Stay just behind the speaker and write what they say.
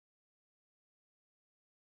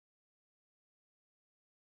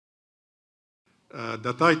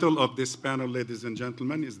The title of this panel, ladies and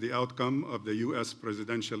gentlemen, is The Outcome of the U.S.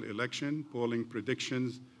 Presidential Election, Polling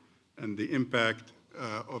Predictions, and the Impact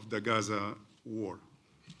of the Gaza War.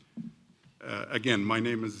 Again, my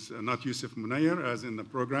name is not Yusuf Munayyer, as in the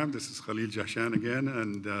program. This is Khalil Jahshan again,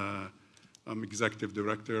 and I'm Executive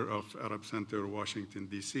Director of Arab Center, Washington,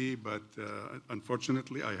 D.C., but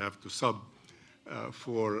unfortunately, I have to sub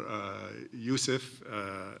for Yusuf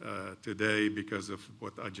today because of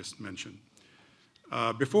what I just mentioned.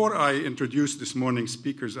 Before I introduce this morning's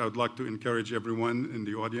speakers, I would like to encourage everyone in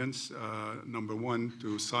the audience, number one,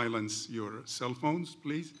 to silence your cell phones,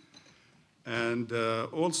 please, and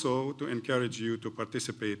also to encourage you to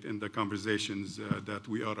participate in the conversations that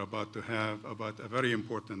we are about to have about a very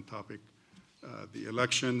important topic, the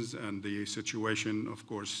elections and the situation, of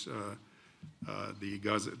course,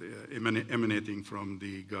 emanating from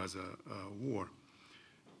the Gaza war.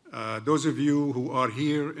 Those of you who are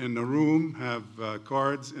here in the room have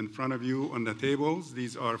cards in front of you on the tables.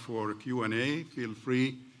 These are for Q&A. Feel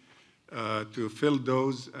free to fill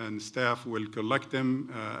those, and staff will collect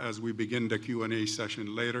them as we begin the Q&A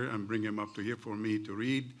session later and bring them up to here for me to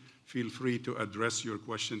read. Feel free to address your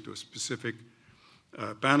question to a specific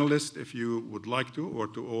panelist if you would like to, or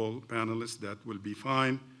to all panelists. That will be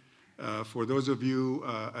fine. For those of you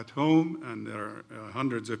at home, and there are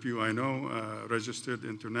hundreds of you I know registered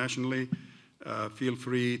internationally, feel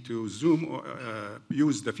free to Zoom,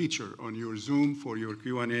 use the feature on your Zoom for your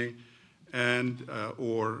Q&A and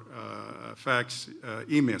or fax,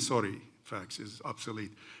 email, sorry, fax is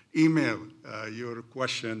obsolete. Email your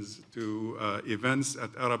questions to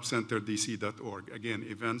events@arabcenterdc.org. Again,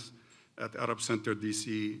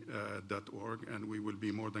 events@arabcenterdc.org, and we will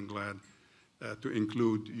be more than glad to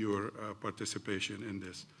include your participation in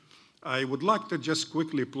this. I would like to just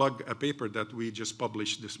quickly plug a paper that we just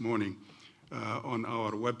published this morning on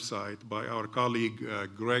our website by our colleague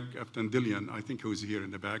Greg Aftandilian, I think, who's here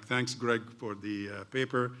in the back. Thanks, Greg, for the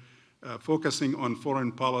paper, focusing on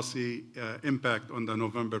foreign policy impact on the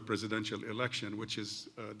November presidential election, which is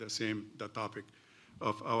the topic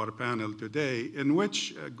of our panel today, in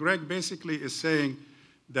which Greg basically is saying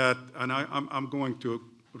that, and I'm going to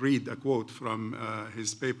read a quote from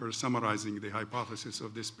his paper summarizing the hypothesis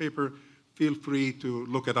of this paper. Feel free to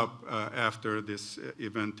look it up after this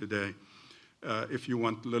event today if you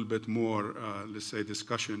want a little bit more, let's say,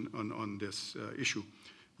 discussion on this issue.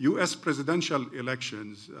 U.S. presidential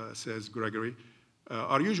elections, says Gregory,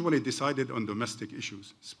 are usually decided on domestic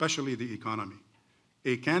issues, especially the economy.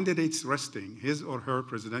 A candidate's resting his or her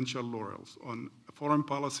presidential laurels on a foreign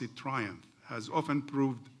policy triumph has often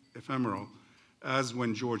proved ephemeral, as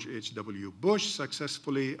when George H.W. Bush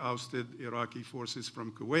successfully ousted Iraqi forces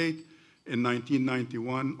from Kuwait in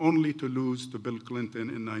 1991, only to lose to Bill Clinton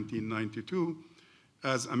in 1992,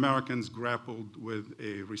 as Americans grappled with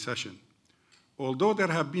a recession. Although there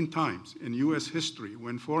have been times in U.S. history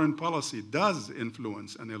when foreign policy does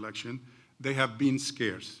influence an election, they have been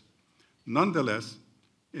scarce. Nonetheless,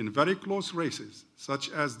 in very close races, such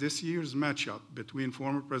as this year's matchup between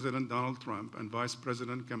former President Donald Trump and Vice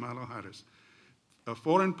President Kamala Harris,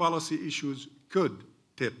 foreign policy issues could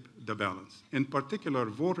tip the balance. In particular,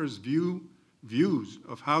 voters' views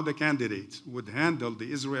of how the candidates would handle the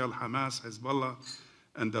Israel, Hamas, Hezbollah,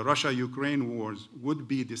 and the Russia-Ukraine wars would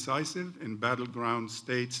be decisive in battleground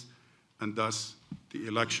states, and thus the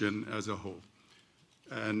election as a whole.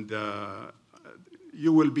 And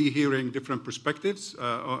you will be hearing different perspectives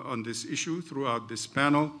on this issue throughout this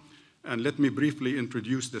panel. And let me briefly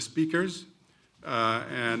introduce the speakers.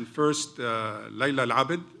 And first, Layla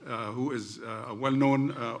Elabed, who is a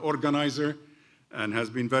well-known organizer and has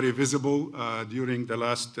been very visible during the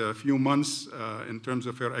last few months in terms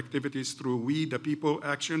of her activities through We the People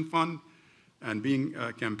Action Fund, and being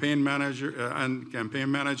a campaign manager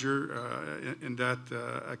in that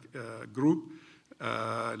group.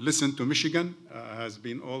 Listen to Michigan has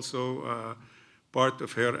been also part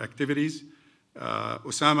of her activities.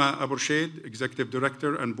 Osama Irshaid, Executive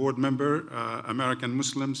Director and Board Member, American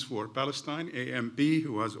Muslims for Palestine, AMP,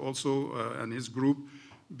 who has also, and his group,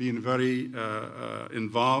 been very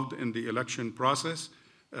involved in the election process.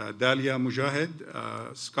 Dalia Mujahid,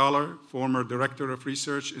 scholar, former Director of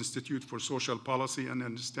Research, Institute for Social Policy and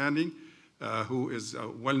Understanding, who is a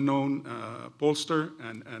well-known pollster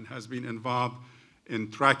and has been involved in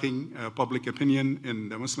tracking public opinion in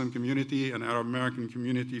the Muslim community and Arab American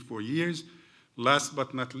community for years. Last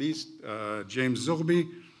but not least, James Zoghbi.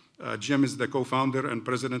 Jim is the co-founder and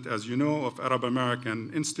president, as you know, of Arab American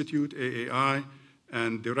Institute, AAI,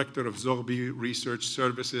 and director of Zoghbi Research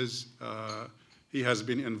Services. He has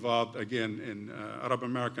been involved, again, in Arab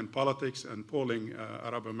American politics and polling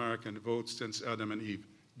Arab American votes since Adam and Eve.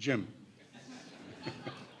 Jim.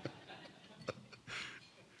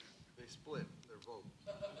 They split their vote.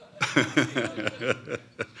 We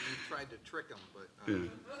tried to trick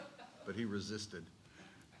him, but he resisted.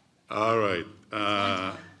 All right.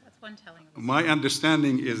 That's one telling. My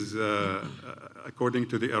understanding is, according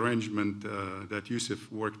to the arrangement that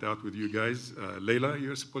Yusuf worked out with you guys, Layla,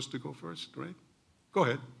 you're supposed to go first, right? Go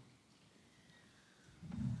ahead.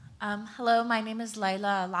 Hello, my name is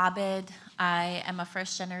Layla Elabed. I am a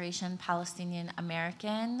first-generation Palestinian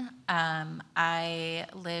American. I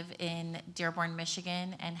live in Dearborn,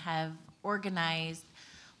 Michigan, and have organized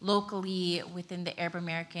locally within the Arab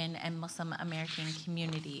American and Muslim American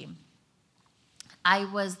community. I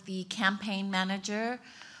was the campaign manager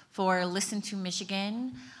for Listen to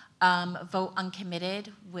Michigan, Vote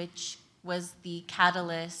Uncommitted, which was the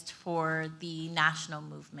catalyst for the national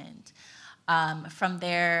movement. From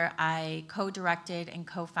there, I co-directed and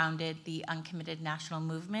co-founded the Uncommitted National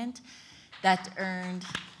Movement that earned,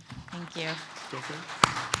 thank you. Okay.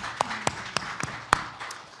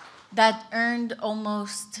 That earned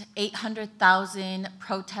almost 800,000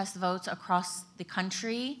 protest votes across the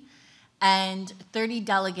country and 30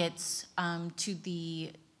 delegates to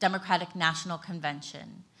the Democratic National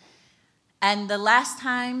Convention. And the last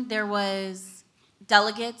time there was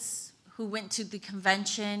delegates who went to the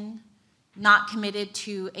convention not committed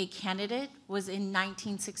to a candidate was in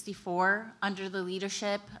 1964 under the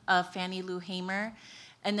leadership of Fannie Lou Hamer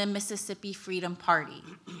and the Mississippi Freedom Party.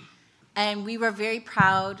 And we were very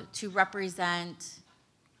proud to represent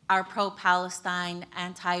our pro-Palestine,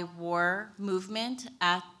 anti-war movement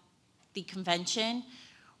at the convention,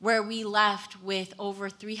 where we left with over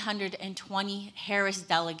 320 Harris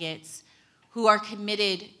delegates who are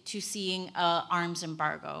committed to seeing an arms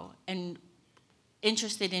embargo and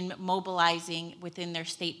interested in mobilizing within their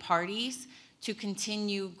state parties to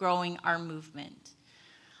continue growing our movement.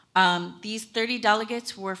 These 30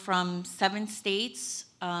 delegates were from 7 states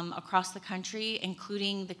across the country,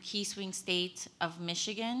 including the key swing state of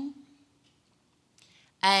Michigan.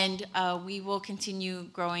 And we will continue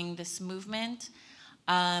growing this movement.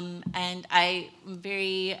 And I'm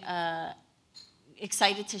very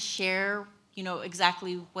excited to share,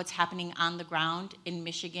 exactly what's happening on the ground in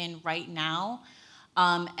Michigan right now,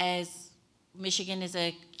 as Michigan is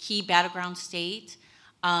a key battleground state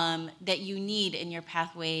that you need in your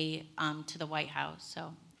pathway to the White House.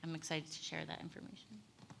 So I'm excited to share that information.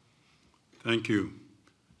 Thank you.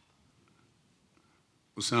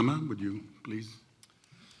 Osama, would you please?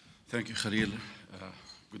 Thank you, Khalil.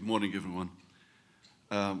 Good morning, everyone.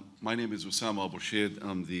 My name is Osama Irshaid.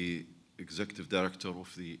 I'm the Executive Director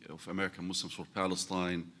of American Muslims for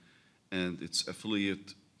Palestine and its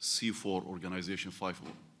affiliate C4 organization,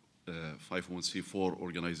 501c4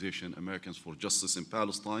 organization, Americans for Justice in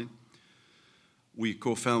Palestine. We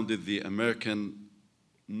co-founded the American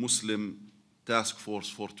Muslim Task Force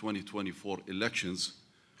for 2024 elections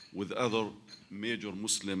with other major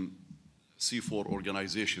Muslim C4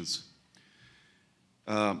 organizations.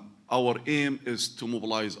 Our aim is to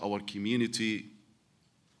mobilize our community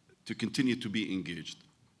to continue to be engaged.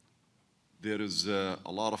 There is a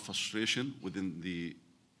lot of frustration within the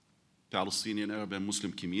Palestinian Arab and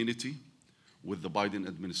Muslim community with the Biden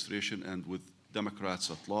administration and with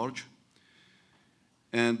Democrats at large,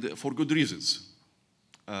 and for good reasons.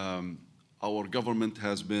 Our government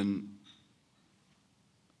has been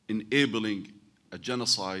enabling a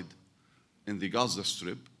genocide in the Gaza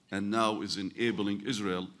Strip and now is enabling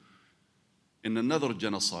Israel in another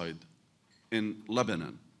genocide in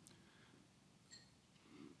Lebanon.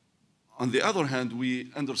 On the other hand,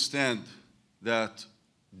 we understand that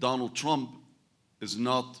Donald Trump is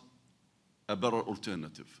not a better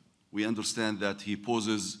alternative. We understand that he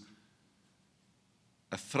poses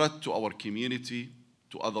a threat to our community,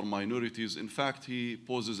 to other minorities. In fact, he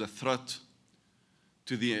poses a threat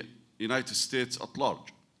to the United States at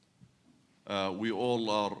large. We all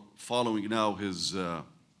are following now his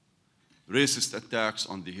racist attacks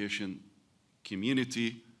on the Haitian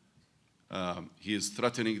community. He is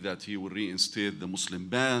threatening that he will reinstate the Muslim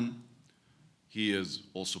ban. He is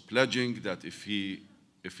also pledging that if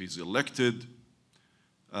he's elected,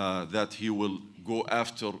 that he will go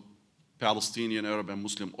after Palestinian, Arab, and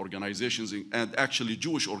Muslim organizations, and actually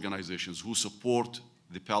Jewish organizations who support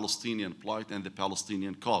the Palestinian plight and the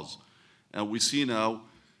Palestinian cause. And we see now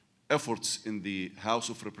efforts in the House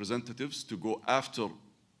of Representatives to go after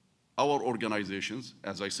our organizations,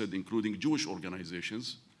 as I said, including Jewish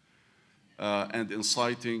organizations, and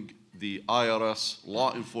inciting the IRS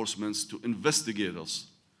law enforcement to investigate us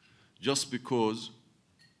just because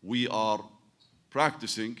we are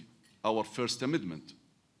practicing our First Amendment.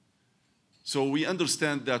 So we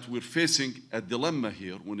understand that we're facing a dilemma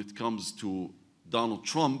here when it comes to Donald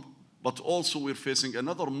Trump, but also we're facing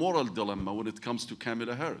another moral dilemma when it comes to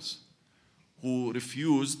Kamala Harris, who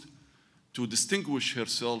refused to distinguish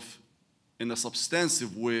herself in a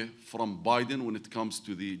substantive way from Biden when it comes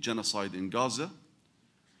to the genocide in Gaza.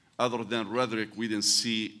 Other than rhetoric, we didn't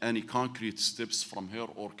see any concrete steps from her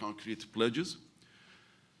or concrete pledges.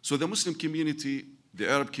 So the Muslim community, the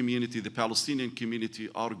Arab community, the Palestinian community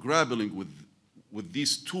are grappling with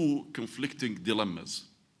these two conflicting dilemmas,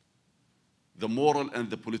 the moral and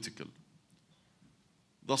the political.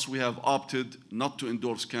 Thus, we have opted not to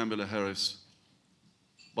endorse Kamala Harris,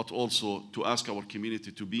 but also to ask our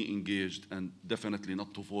community to be engaged and definitely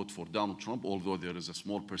not to vote for Donald Trump, although there is a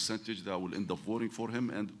small percentage that will end up voting for him.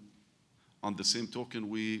 And on the same token,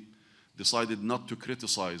 we decided not to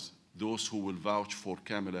criticize those who will vouch for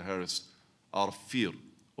Kamala Harris out of fear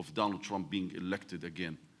of Donald Trump being elected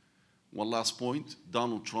again. One last point,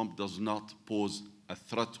 Donald Trump does not pose a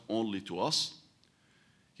threat only to us.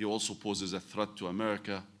 He also poses a threat to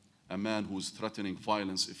America, a man who is threatening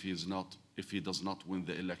violence if he does not win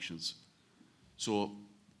the elections. So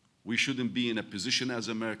we shouldn't be in a position as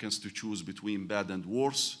Americans to choose between bad and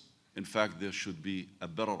worse. In fact, there should be a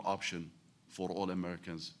better option for all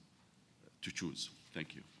Americans to choose.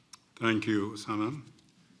 Thank you. Thank you, Osama.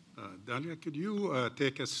 Dalia, could you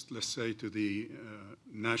take us, let's say, to the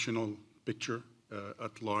national picture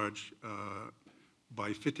at large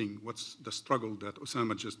by fitting what's the struggle that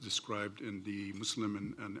Osama just described in the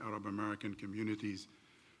Muslim and Arab American communities?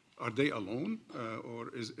 Are they alone, or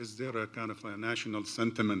is there a kind of a national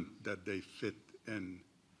sentiment that they fit in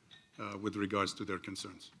with regards to their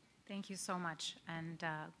concerns? Thank you so much, and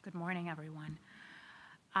good morning, everyone.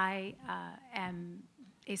 I am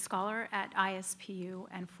a scholar at ISPU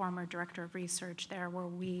and former director of research there, where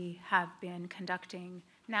we have been conducting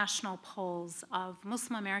national polls of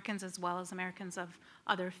Muslim Americans as well as Americans of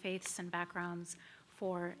other faiths and backgrounds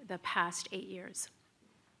for the past 8 years.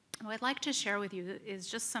 What I'd like to share with you is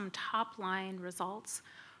just some top-line results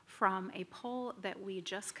from a poll that we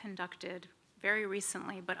just conducted very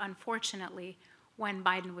recently, but unfortunately, when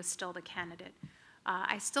Biden was still the candidate.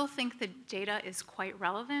 I still think the data is quite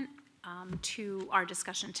relevant to our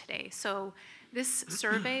discussion today. So this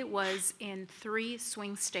survey was in 3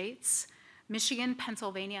 swing states, Michigan,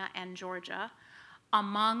 Pennsylvania, and Georgia,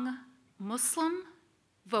 among Muslim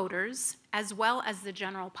voters as well as the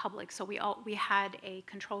general public. So we had a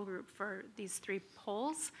control group for these 3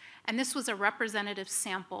 polls, and this was a representative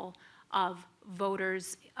sample of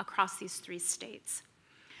voters across these 3 states.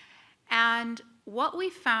 And what we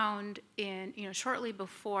found in, shortly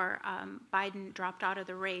before Biden dropped out of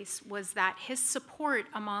the race was that his support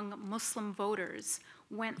among Muslim voters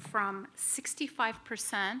went from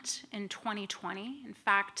 65% in 2020. In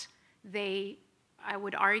fact, I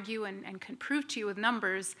would argue and can prove to you with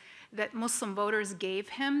numbers that Muslim voters gave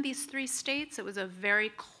him these 3 states. It was a very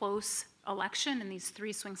close election in these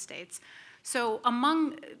 3 swing states. So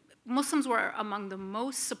Muslims were among the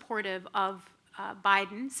most supportive of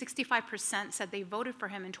Biden. 65% said they voted for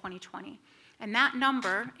him in 2020. And that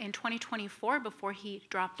number in 2024, before he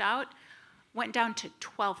dropped out, went down to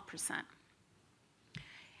 12%.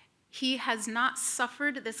 He has not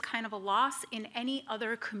suffered this kind of a loss in any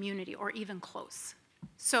other community or even close.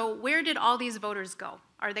 So where did all these voters go?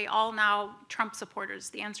 Are they all now Trump supporters?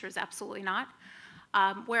 The answer is absolutely not.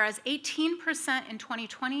 Whereas 18% in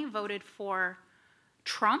 2020 voted for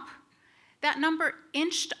Trump, that number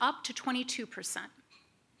inched up to 22%,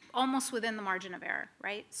 almost within the margin of error,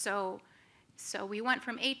 right? So we went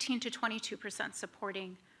from 18 to 22%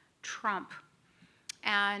 supporting Trump.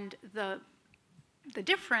 And the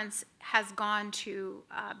difference has gone to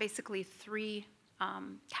basically 3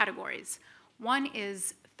 categories. One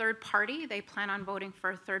is third party. They plan on voting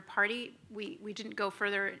for a third party. We didn't go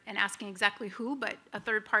further in asking exactly who, but a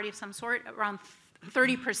third party of some sort. Around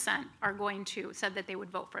 30% are said that they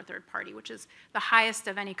would vote for a third party, which is the highest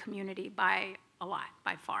of any community by a lot,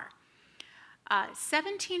 by far.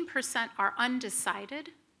 17% are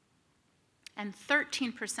undecided, and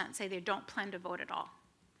 13% say they don't plan to vote at all.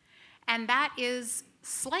 And that is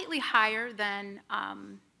slightly higher than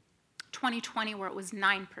 2020, where it was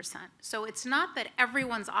 9%. So it's not that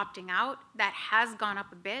everyone's opting out. That has gone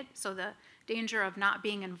up a bit, so the danger of not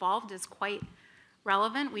being involved is quite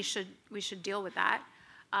relevant. We should deal with that.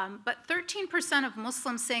 But 13% of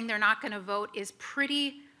Muslims saying they're not going to vote is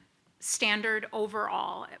pretty standard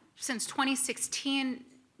overall. Since 2016,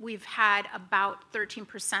 we've had about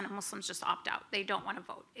 13% of Muslims just opt out. They don't want to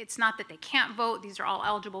vote. It's not that they can't vote. These are all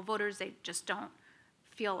eligible voters. They just don't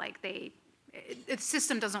feel like the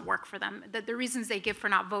system doesn't work for them. The reasons they give for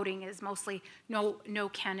not voting is mostly no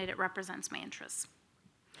candidate represents my interests.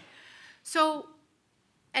 So,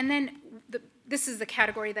 and then this is the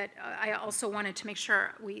category that I also wanted to make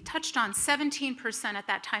sure we touched on. 17% at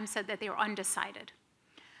that time said that they were undecided.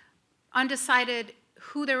 Undecided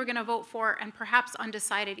who they were going to vote for, and perhaps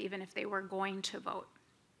undecided even if they were going to vote.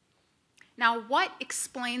 Now, what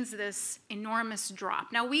explains this enormous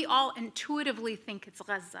drop? Now, we all intuitively think it's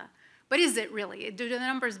Gaza, but is it really? Do the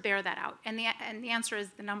numbers bear that out? And the answer is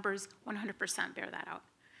the numbers 100% bear that out.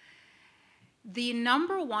 The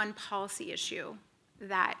number one policy issue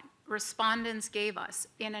that respondents gave us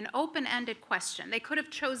in an open-ended question, they could have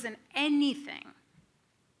chosen anything.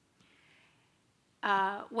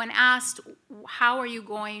 When asked, how are you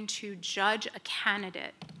going to judge a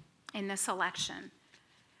candidate in this election,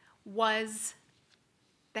 was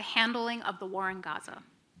the handling of the war in Gaza.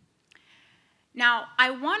 Now,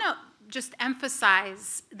 I want to just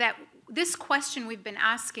emphasize that this question we've been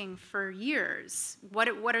asking for years. What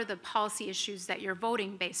are the policy issues that you're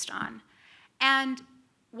voting based on? And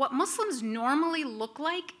what Muslims normally look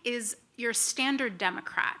like is your standard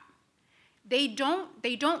Democrat. They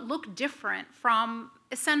don't look different from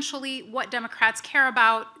essentially what Democrats care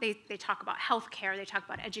about. They talk about healthcare, they talk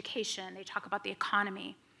about education, they talk about the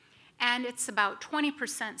economy. And it's about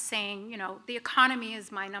 20% saying, you know, the economy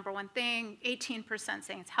is my number one thing, 18%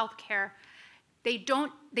 saying it's healthcare.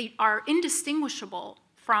 They are indistinguishable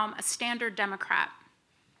from a standard Democrat.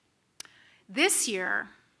 This year,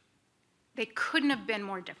 they couldn't have been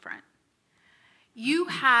more different. You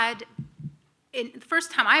had, the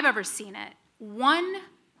first time I've ever seen it, one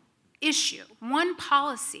issue, one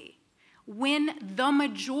policy, win the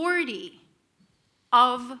majority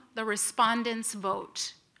of the respondents'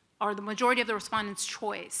 vote, or the majority of the respondents'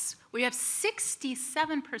 choice. We have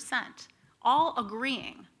 67% all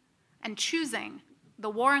agreeing and choosing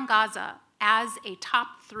the war in Gaza as a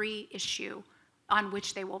top 3 issue on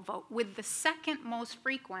which they will vote, with the second most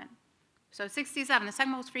frequent, so 67, the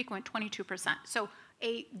second most frequent, 22%. So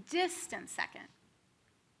a distant second.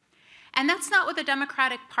 And that's not what the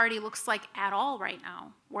Democratic Party looks like at all right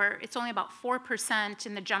now, where it's only about 4%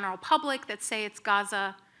 in the general public that say it's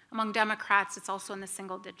Gaza. Among Democrats, it's also in the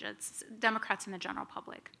single digits, Democrats in the general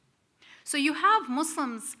public. So you have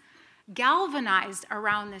Muslims galvanized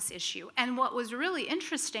around this issue. And what was really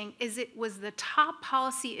interesting is it was the top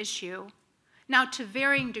policy issue, now to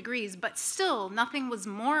varying degrees, but still nothing was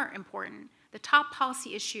more important. The top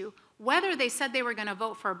policy issue, whether they said they were going to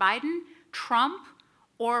vote for Biden, Trump,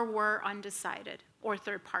 or were undecided, or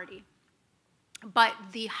third party. But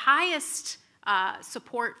the highest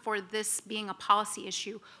support for this being a policy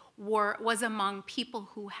issue was among people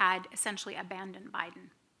who had essentially abandoned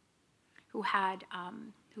Biden,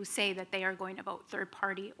 who say that they are going to vote third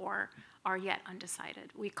party or are yet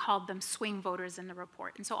undecided. We called them swing voters in the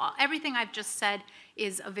report. And so everything I've just said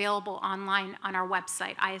is available online on our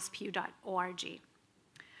website, ispu.org.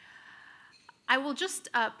 I will just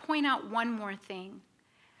point out one more thing.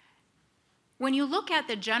 When you look at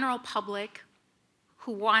the general public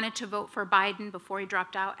who wanted to vote for Biden before he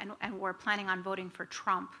dropped out and were planning on voting for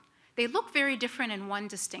Trump, they look very different in one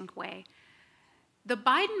distinct way. The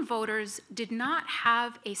Biden voters did not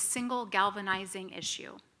have a single galvanizing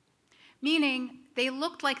issue, meaning they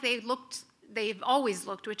looked like they've always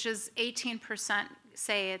looked, which is 18%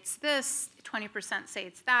 say it's this, 20% say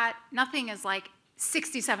it's that. Nothing is like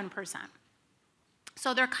 67%.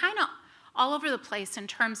 So they're kind of all over the place in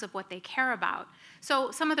terms of what they care about.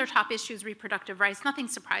 So some of their top issues, reproductive rights, nothing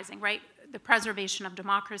surprising, right? The preservation of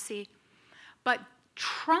democracy. But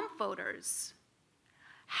Trump voters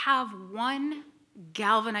have one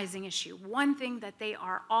galvanizing issue, one thing that they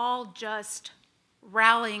are all just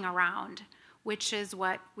rallying around, which is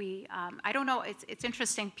what we, I don't know, it's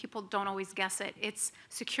interesting, people don't always guess it, it's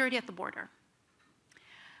security at the border.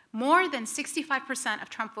 More than 65% of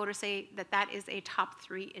Trump voters say that that is a top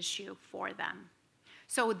 3 issue for them.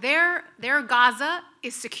 So their Gaza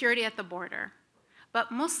is security at the border.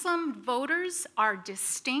 But Muslim voters are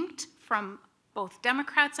distinct from both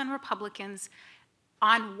Democrats and Republicans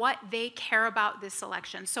on what they care about this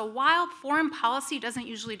election. So while foreign policy doesn't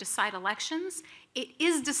usually decide elections, it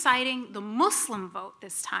is deciding the Muslim vote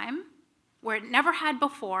this time, where it never had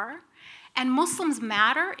before, and Muslims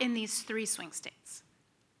matter in these 3 swing states.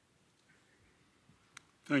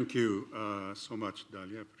 Thank you so much,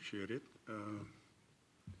 Dalia. Appreciate it.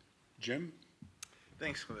 Jim?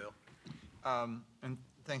 Thanks, Khalil. And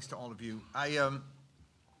thanks to all of you.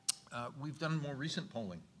 We've done more recent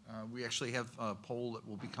polling We actually have a poll that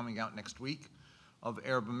will be coming out next week of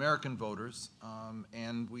Arab American voters,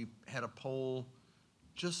 and we had a poll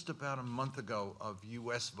just about a month ago of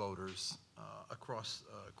U.S. voters across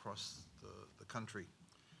the country.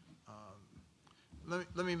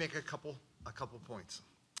 Let me make a couple points.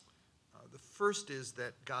 The first is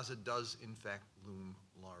that Gaza does, in fact, loom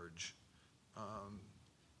large.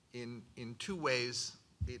 In two ways,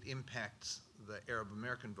 it impacts the Arab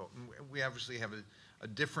American vote. And we obviously have a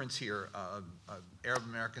difference here. Arab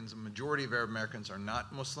Americans, a majority of Arab Americans are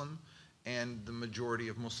not Muslim, and the majority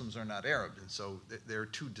of Muslims are not Arab. And so there are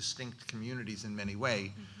two distinct communities in many ways.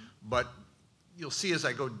 Mm-hmm. But you'll see as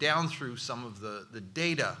I go down through some of the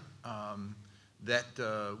data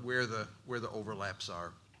where the overlaps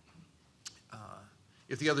are.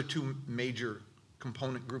 If the other two major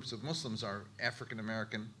component groups of Muslims are African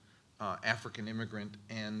American, African immigrant,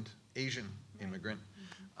 and Asian immigrant.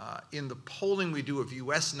 In the polling we do of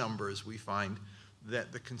U.S. numbers, we find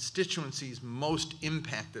that the constituencies most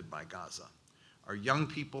impacted by Gaza are young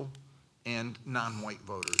people and non-white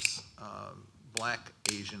voters, Black,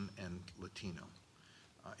 Asian, and Latino.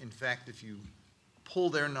 In fact, if you pull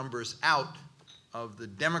their numbers out of the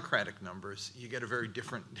Democratic numbers, you get a very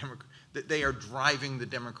different they are driving the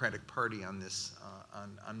Democratic Party on this,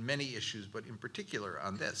 on many issues, but in particular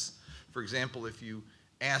on this. For example, if you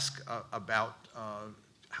ask about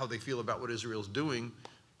how they feel about what Israel's doing,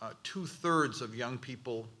 2/3 of young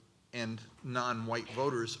people and non-white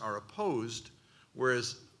voters are opposed,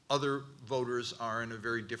 whereas other voters are in a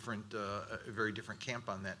very different camp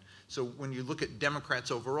on that. So when you look at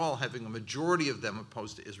Democrats overall, having a majority of them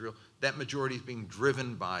opposed to Israel, that majority is being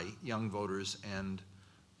driven by young voters and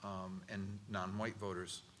non-white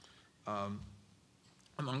voters.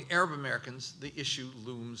 Among Arab Americans, the issue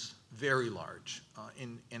looms very large,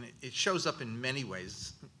 and it shows up in many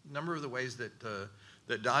ways, a number of the ways that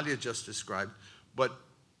Dalia just described. But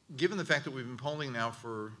given the fact that we've been polling now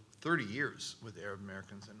for 30 years with Arab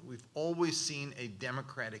Americans, and we've always seen a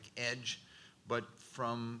Democratic edge, but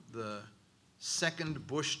from the second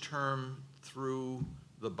Bush term through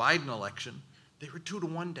the Biden election, they were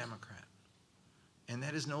 2-to-1 Democrat. And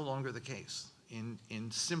that is no longer the case.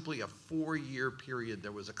 In simply a 4-year period,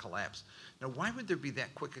 there was a collapse. Now, why would there be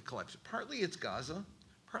that quick a collapse? Partly it's Gaza,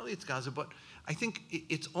 but I think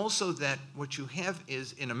it's also that what you have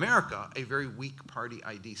is, in America, a very weak party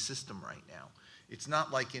ID system right now. It's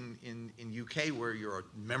not like in UK where you're a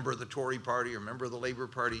member of the Tory party or a member of the Labour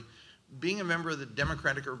Party. Being a member of the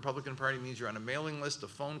Democratic or Republican Party means you're on a mailing list, a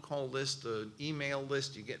phone call list, an email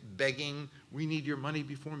list, you get begging, we need your money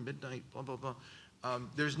before midnight, blah, blah, blah.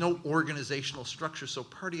 There's no organizational structure, so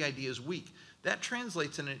party ID is weak. That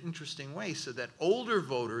translates in an interesting way so that older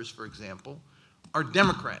voters, for example, are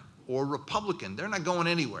Democrat or Republican. They're not going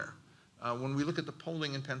anywhere. When we look at the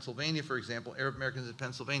polling in Pennsylvania, for example, Arab Americans in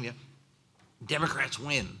Pennsylvania, Democrats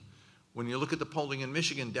win. When you look at the polling in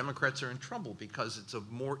Michigan, Democrats are in trouble because it's a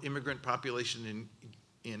more immigrant population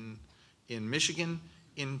in Michigan.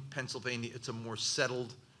 In Pennsylvania, it's a more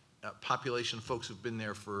settled population of folks who've been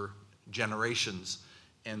there for generations,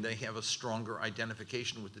 and they have a stronger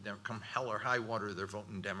identification with the Democrat. Come hell or high water, they're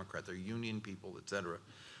voting Democrat. They're union people, et cetera.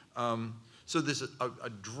 So there's a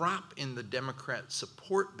drop in the Democrat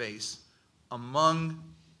support base among,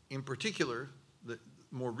 in particular, the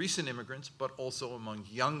more recent immigrants, but also among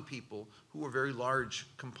young people who are a very large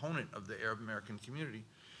component of the Arab American community.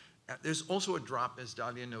 There's also a drop, as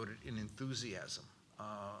Dalia noted, in enthusiasm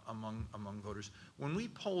among voters. When we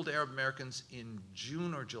polled Arab Americans in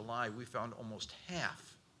June or July, we found almost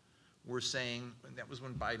half were saying, and that was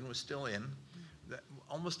when Biden was still in, that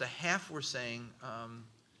almost a half were saying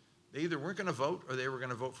they either weren't going to vote or they were going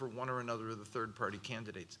to vote for one or another of the third-party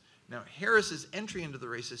candidates. Now, Harris's entry into the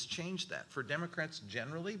race has changed that for Democrats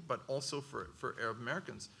generally, but also for Arab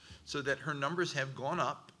Americans, so that her numbers have gone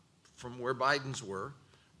up from where Biden's were.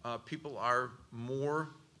 People are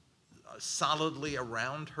more solidly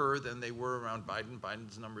around her than they were around Biden.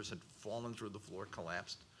 Biden's numbers had fallen through the floor,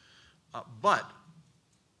 collapsed. But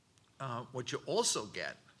what you also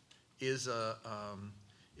get is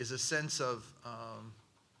a sense of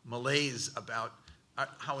malaise about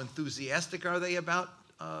how enthusiastic are they about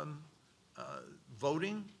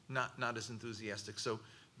voting? Not as enthusiastic. So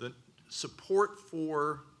the support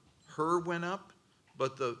for her went up,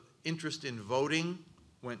 but the interest in voting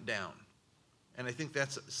went down. And I think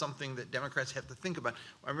that's something that Democrats have to think about.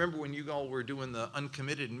 I remember when you all were doing the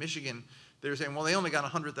uncommitted in Michigan, they were saying, well, they only got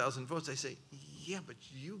 100,000 votes. I say, yeah, but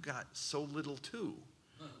you got so little too.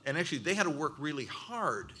 And actually, they had to work really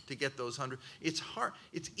hard to get those 100. It's hard.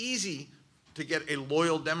 It's easy to get a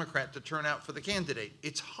loyal Democrat to turn out for the candidate.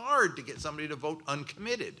 It's hard to get somebody to vote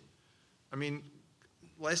uncommitted. I mean,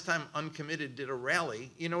 last time Uncommitted did a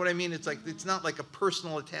rally, you know what I mean? It's like, it's not like a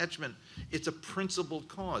personal attachment, it's a principled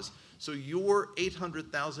cause. So your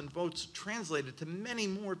 800,000 votes translated to many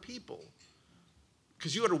more people,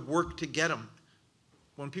 because you had to work to get them.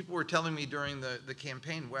 When people were telling me during the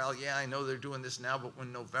campaign, well, yeah, I know they're doing this now, but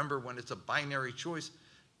when November, when it's a binary choice,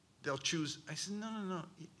 they'll choose. I said, no.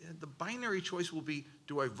 The binary choice will be,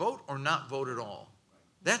 do I vote or not vote at all?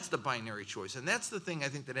 That's the binary choice, and that's the thing I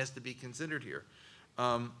think that has to be considered here.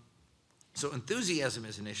 So enthusiasm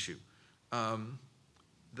is an issue.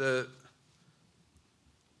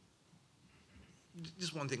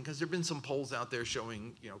 Just one thing, because there have been some polls out there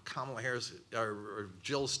showing, you know, Kamala Harris or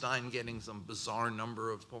Jill Stein getting some bizarre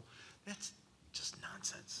number of polls. That's just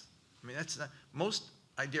nonsense. I mean, that's not,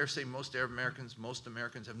 I dare say most Arab Americans, most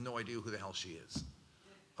Americans have no idea who the hell she is,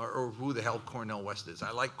 or who the hell Cornel West is.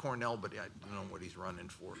 I like Cornel, but I don't know what he's running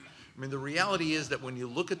for. I mean, the reality is that when you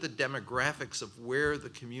look at the demographics of where the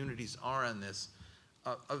communities are on this,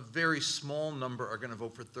 a very small number are going to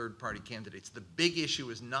vote for third-party candidates. The big issue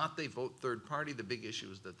is not they vote third-party. The big issue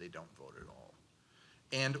is that they don't vote at all,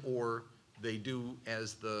 and or they do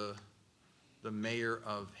as the mayor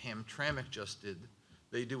of Hamtramck just did.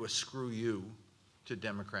 They do a screw you to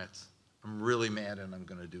Democrats. I'm really mad, and I'm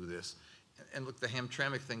going to do this. And look, the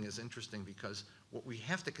Hamtramck thing is interesting because what we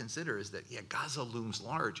have to consider is that, yeah, Gaza looms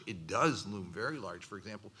large. It does loom very large. For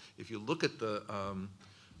example, if you look at the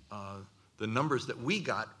numbers that we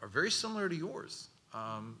got are very similar to yours.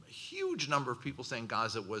 A huge number of people saying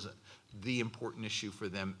Gaza wasn't the important issue for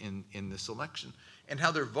them in this election. And how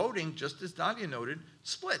they're voting, just as Nadia noted,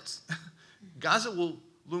 splits. Gaza will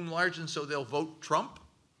loom large, and so they'll vote Trump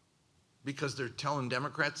because they're telling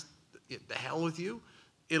Democrats, the hell with you.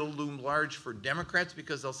 It'll loom large for Democrats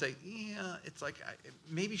because they'll say, yeah, it's like,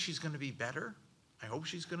 maybe she's going to be better. I hope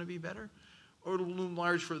she's going to be better. Or it'll loom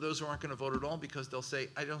large for those who aren't going to vote at all because they'll say,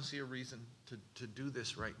 I don't see a reason to do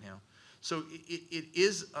this right now. So it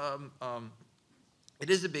is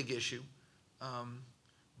a big issue,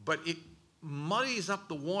 but it muddies up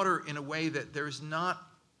the water in a way that there's not,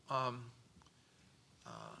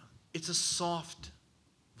 it's a soft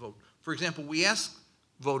vote. For example, we ask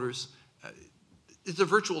voters, it's a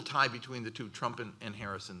virtual tie between the two, Trump and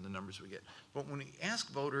Harris, and the numbers we get. But when we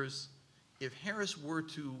ask voters, if Harris were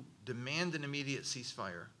to demand an immediate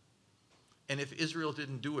ceasefire, and if Israel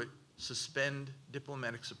didn't do it, suspend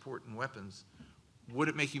diplomatic support and weapons, would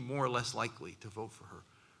it make you more or less likely to vote for her?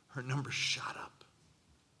 Her numbers shot up,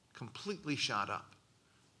 completely shot up.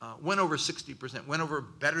 Went over 60%, went over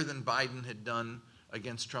better than Biden had done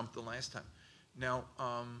against Trump the last time. Now,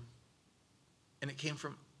 and it came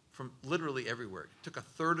from literally everywhere. It took a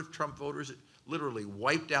third of Trump voters, it literally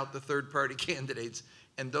wiped out the third-party candidates,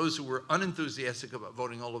 and those who were unenthusiastic about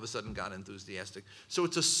voting all of a sudden got enthusiastic. So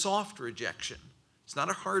it's a soft rejection. It's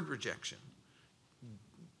not a hard rejection.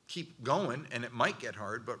 Keep going, and it might get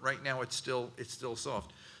hard, but right now it's still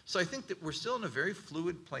soft. So I think that we're still in a very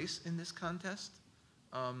fluid place in this contest.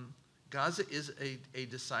 Gaza is a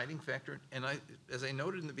deciding factor, and as I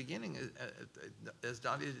noted in the beginning, as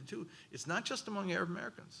Dalia did too, it's not just among Arab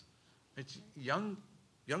Americans. It's young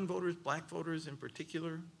voters, black voters in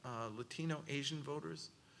particular, Latino, Asian voters.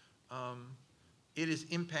 It is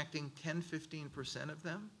impacting 10, 15% of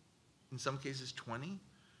them, in some cases 20,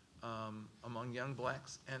 among young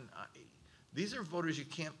blacks. And these are voters you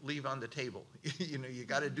can't leave on the table. You know, you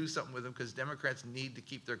got to do something with them because Democrats need to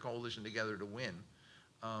keep their coalition together to win.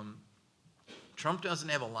 Trump doesn't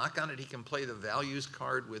have a lock on it. He can play the values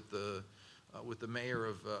card with the mayor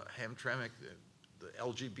of Hamtramck, the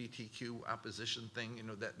LGBTQ opposition thing. You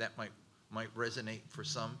know, that might resonate for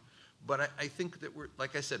some. But I think that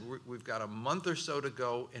like I said, we've got a month or so to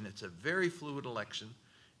go, and it's a very fluid election,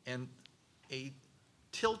 and a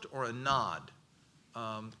tilt or a nod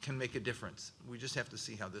can make a difference. We just have to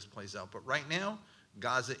see how this plays out. But right now,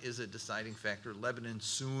 Gaza is a deciding factor. Lebanon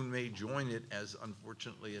soon may join it as,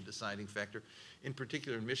 unfortunately, a deciding factor, in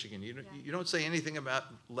particular in Michigan. You don't say anything about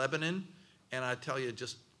Lebanon, and I tell you,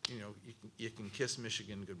 just, you know, you can kiss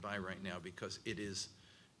Michigan goodbye right now, because it is,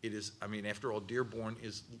 I mean, after all, Dearborn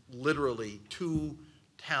is literally 2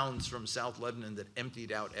 towns from South Lebanon that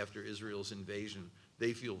emptied out after Israel's invasion.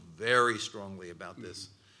 They feel very strongly about this,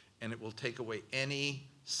 and it will take away any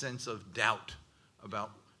sense of doubt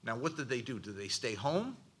about. Now, what did they do? Do they stay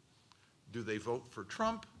home? Do they vote for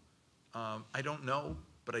Trump? I don't know,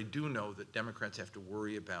 but I do know that Democrats have to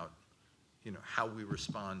worry about, you know, how we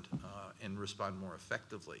respond and respond more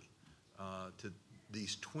effectively to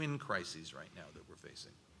these twin crises right now that we're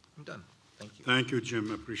facing. I'm done. Thank you. Thank you,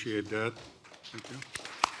 Jim. Appreciate that. Thank you.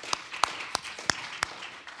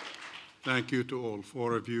 Thank you to all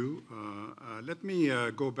four of you. Let me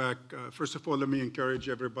go back. First of all, let me encourage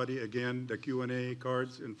everybody, again, the Q&A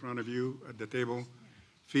cards in front of you at the table.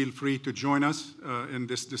 Feel free to join us in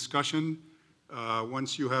this discussion.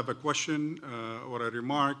 Once you have a question or a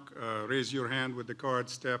remark, raise your hand with the card.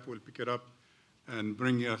 Staff will pick it up and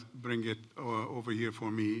bring it over here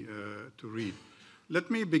for me to read.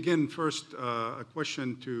 Let me begin first a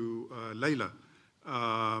question to Layla.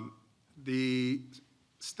 The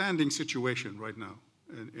standing situation right now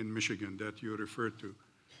in Michigan that you referred to,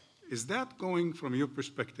 is that going, from your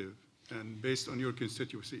perspective and based on your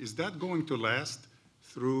constituency, is that going to last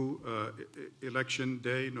through election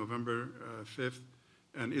day, November 5th,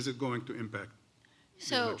 and is it going to impact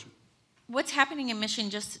the election? What's happening in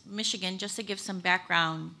Michigan, just to give some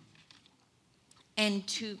background and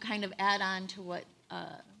to kind of add on to what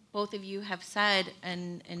both of you have said,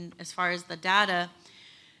 and as far as the data,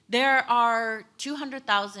 there are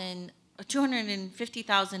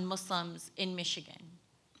 250,000 Muslims in Michigan.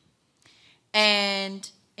 And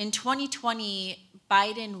in 2020,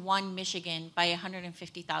 Biden won Michigan by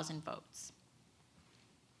 150,000 votes.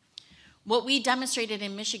 What we demonstrated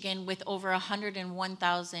in Michigan with over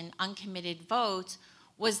 101,000 uncommitted votes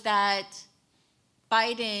was that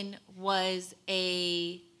Biden was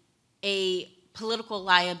a political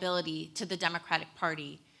liability to the Democratic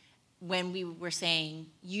Party when we were saying,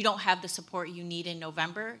 you don't have the support you need in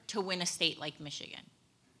November to win a state like Michigan.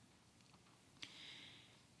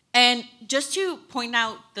 And just to point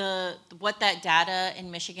out what that data in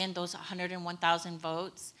Michigan, those 101,000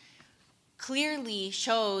 votes, clearly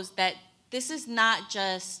shows that this is not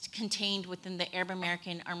just contained within the Arab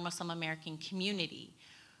American or Muslim American community.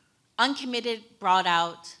 Uncommitted brought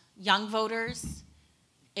out young voters,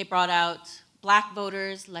 it brought out Black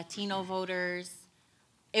voters, Latino voters.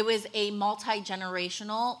 It was a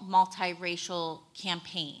multi-generational, multiracial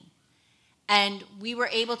campaign. And we were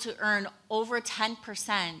able to earn over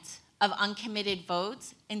 10% of uncommitted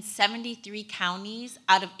votes in 73 counties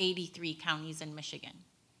out of 83 counties in Michigan.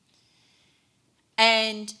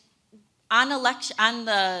 And on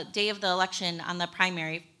the day of the election, on the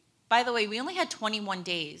primary, by the way, we only had 21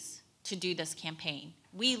 days to do this campaign.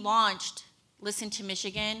 We launched Listen to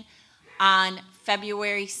Michigan on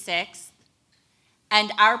February 6th,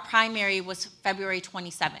 and our primary was February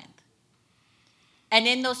 27th. And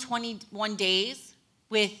in those 21 days,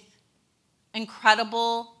 with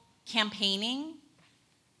incredible campaigning,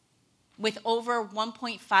 with over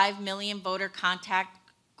 1.5 million voter contact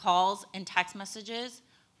calls and text messages,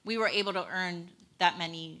 we were able to earn that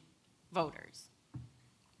many voters.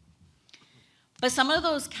 But some of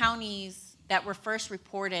those counties that were first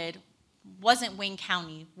reported wasn't Wayne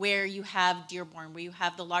County, where you have Dearborn, where you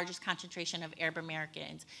have the largest concentration of Arab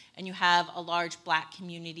Americans, and you have a large Black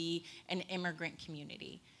community and immigrant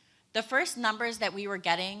community. The first numbers that we were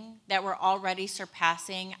getting that were already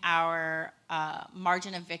surpassing our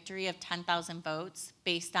margin of victory of 10,000 votes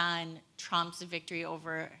based on Trump's victory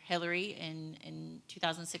over Hillary in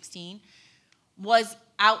 2016 was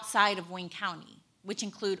outside of Wayne County, which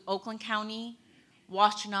include Oakland County,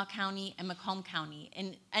 Washtenaw County, and Macomb County.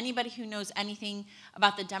 And anybody who knows anything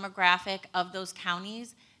about the demographic of those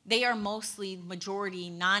counties, they are mostly majority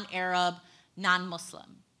non-Arab,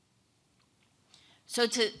 non-Muslim. So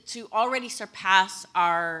to already surpass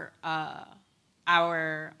our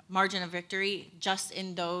margin of victory just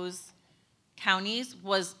in those counties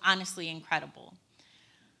was honestly incredible.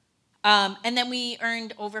 And then we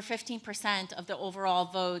earned over 15% of the overall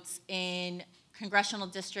votes in Congressional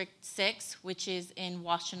District 6, which is in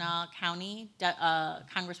Washtenaw County,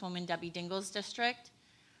 Congresswoman Debbie Dingell's district,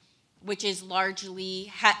 which is largely,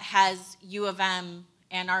 has U of M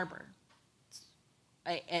Ann Arbor.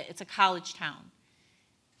 It's a college town.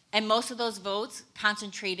 And most of those votes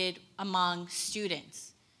concentrated among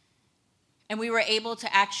students. And we were able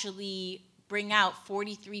to actually bring out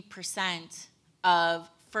 43% of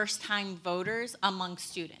first-time voters among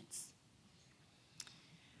students.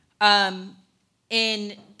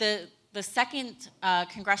 In the second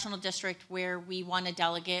congressional district where we won a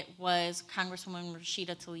delegate was Congresswoman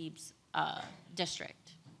Rashida Tlaib's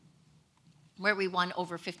district, where we won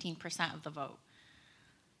over 15% of the vote.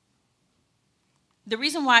 The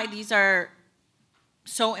reason why these are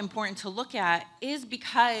so important to look at is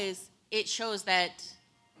because it shows that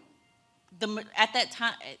at that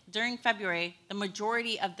time, during February, the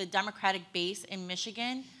majority of the Democratic base in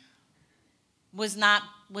Michigan was not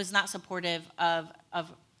supportive of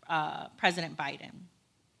President Biden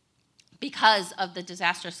because of the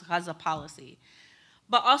disastrous Gaza policy.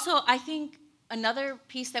 But also, I think another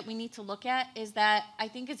piece that we need to look at is that I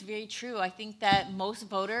think it's very true. I think that most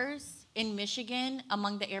voters in Michigan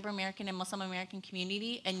among the Arab American and Muslim American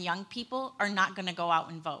community and young people are not going to go out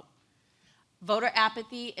and vote. Voter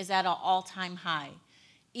apathy is at an all-time high.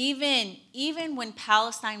 Even when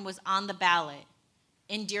Palestine was on the ballot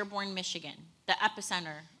in Dearborn, Michigan, the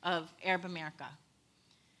epicenter of Arab America,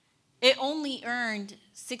 it only earned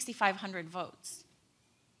 6,500 votes.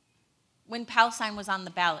 When Palestine was on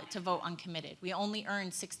the ballot to vote uncommitted, we only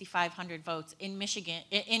earned 6,500 votes in Michigan,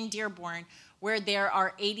 in Dearborn, where there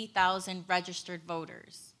are 80,000 registered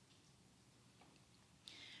voters.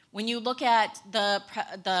 When you look at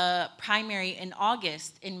the primary in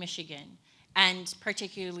August in Michigan, and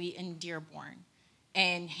particularly in Dearborn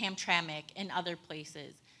and Hamtramck and other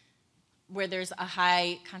places where there's a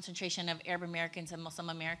high concentration of Arab Americans and Muslim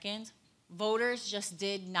Americans, voters just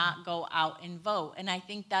did not go out and vote. And I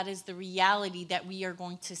think that is the reality that we are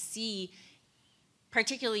going to see,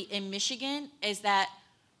 particularly in Michigan, is that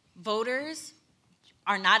voters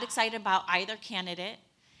are not excited about either candidate.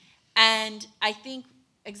 And I think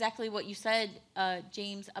exactly what you said,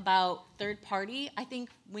 James, about third party. I think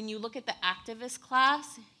when you look at the activist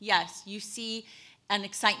class, yes, you see an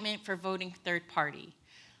excitement for voting third party.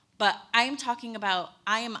 But I am talking about,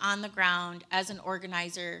 I am on the ground as an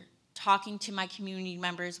organizer, talking to my community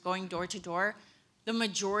members, going door to door. The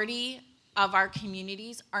majority of our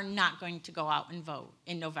communities are not going to go out and vote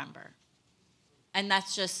in November. And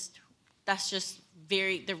that's just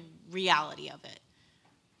the reality of it.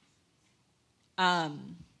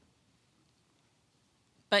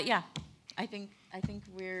 But yeah, I think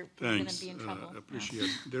we're going to be in trouble. Appreciate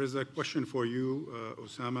it. There is a question for you,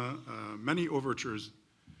 Osama. Many overtures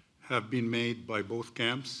have been made by both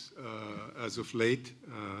camps as of late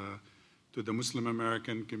to the Muslim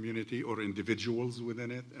American community or individuals within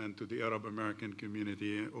it, and to the Arab American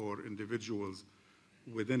community or individuals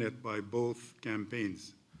within it by both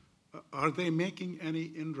campaigns. Are they making any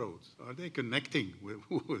inroads? Are they connecting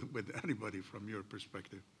with anybody from your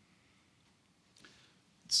perspective?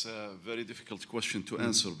 It's a very difficult question to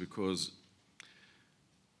answer because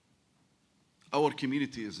our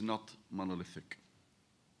community is not monolithic.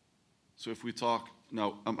 So if we talk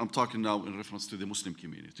now, I'm talking now in reference to the Muslim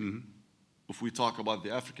community. Mm-hmm. If we talk about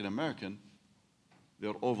the African American,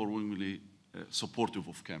 they're overwhelmingly supportive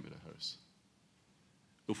of Kamala Harris.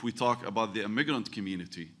 If we talk about the immigrant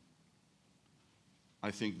community,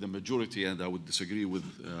 I think the majority, and I would disagree with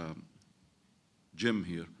Jim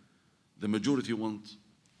here, the majority want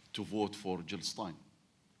to vote for Jill Stein.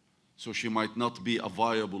 So she might not be a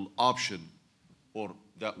viable option or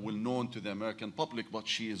that well known to the American public, but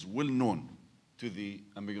she is well known to the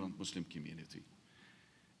immigrant Muslim community.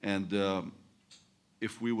 And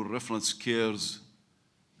if we will reference CARE's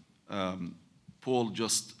poll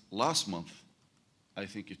just last month, I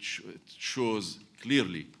think it shows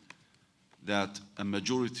clearly that a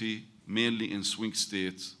majority, mainly in swing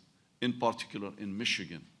states, in particular in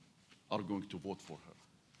Michigan, are going to vote for her.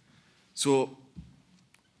 So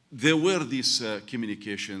there were these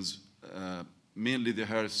communications, mainly the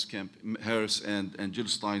Harris and Jill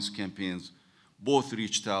Stein's campaigns, both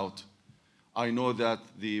reached out. I know that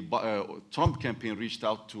the Trump campaign reached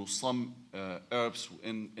out to some Arabs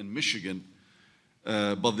in Michigan,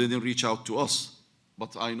 but they didn't reach out to us.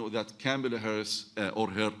 But I know that Kamala Harris or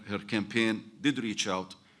her campaign did reach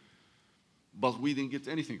out, but we didn't get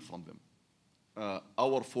anything from them.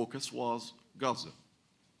 Our focus was Gaza.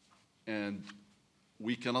 And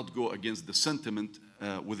we cannot go against the sentiment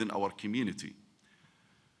within our community.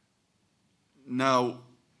 Now,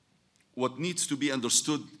 what needs to be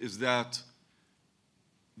understood is that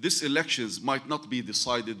these elections might not be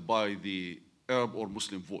decided by the Arab or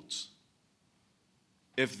Muslim votes.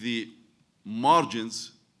 If the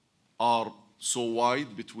margins are so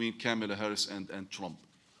wide between Kamala Harris and Trump.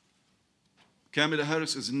 Kamala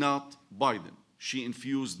Harris is not Biden. She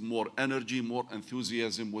infused more energy, more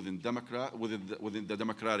enthusiasm within the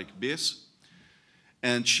Democratic base,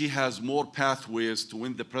 and she has more pathways to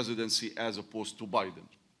win the presidency as opposed to Biden.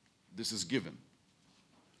 This is given.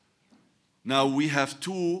 Now we have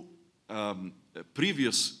two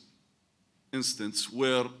previous instances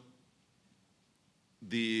where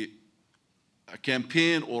a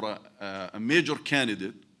campaign or a major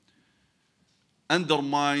candidate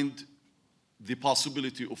undermined the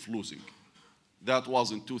possibility of losing. That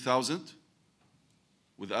was in 2000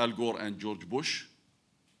 with Al Gore and George Bush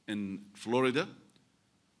in Florida,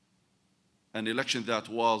 an election that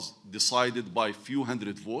was decided by a few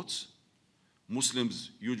hundred votes.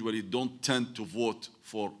 Muslims usually don't tend to vote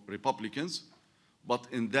for Republicans, but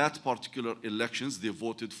in that particular elections, they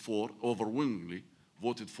voted for, overwhelmingly,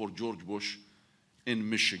 voted for George Bush in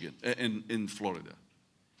Michigan, in Florida.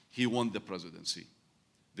 He won the presidency.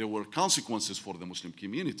 There were consequences for the Muslim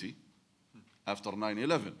community after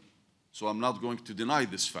 9/11. So I'm not going to deny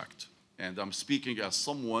this fact. And I'm speaking as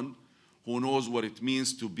someone who knows what it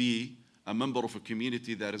means to be a member of a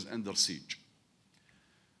community that is under siege.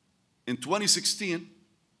 In 2016,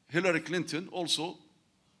 Hillary Clinton also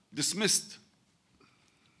dismissed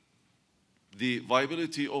the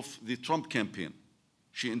viability of the Trump campaign.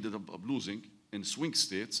 She ended up losing in swing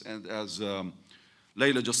states, and as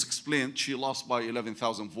Layla just explained, she lost by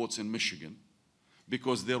 11,000 votes in Michigan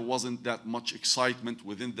because there wasn't that much excitement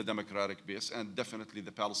within the Democratic base, and definitely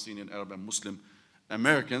the Palestinian, Arab, and Muslim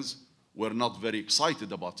Americans were not very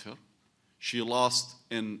excited about her. She lost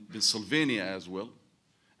in Pennsylvania as well,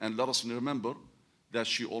 and let us remember that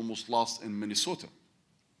she almost lost in Minnesota.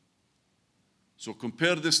 So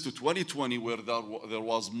compare this to 2020, where there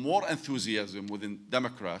was more enthusiasm within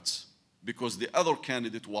Democrats because the other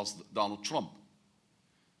candidate was Donald Trump.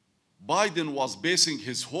 Biden was basing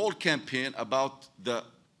his whole campaign about the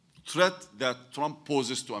threat that Trump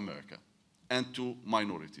poses to America and to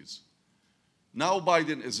minorities. Now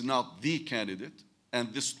Biden is not the candidate,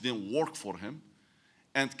 and this didn't work for him.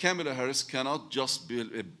 And Kamala Harris cannot just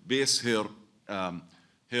base her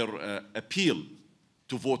appeal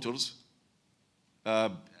to voters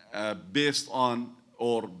based on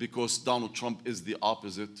or because Donald Trump is the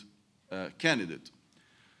opposite candidate.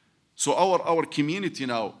 So our community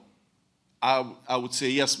now, I would say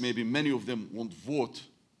yes, maybe many of them won't vote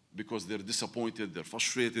because they're disappointed, they're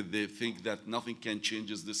frustrated, they think that nothing can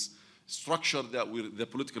change this structure the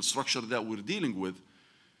political structure that we're dealing with.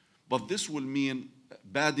 But this will mean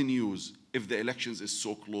bad news if the elections is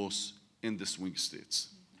so close in the swing states,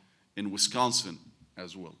 in Wisconsin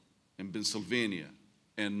as well, in Pennsylvania,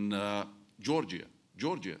 in Georgia.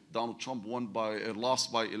 Donald Trump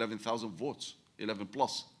lost by 11,000 votes, 11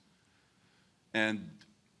 plus. And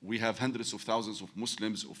we have hundreds of thousands of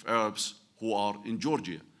Muslims, of Arabs who are in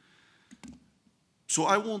Georgia. So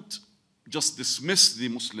I won't just dismiss the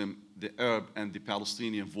Muslim, the Arab, and the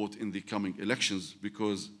Palestinian vote in the coming elections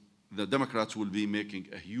because the Democrats will be making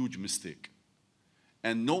a huge mistake.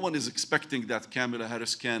 And no one is expecting that Kamala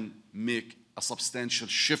Harris can make a substantial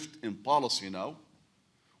shift in policy now.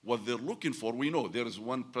 What they're looking for, we know there is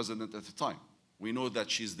one president at a time. We know that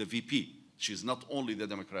she's the VP. She's not only the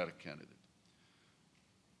Democratic candidate.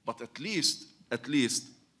 But at least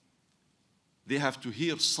they have to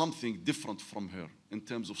hear something different from her in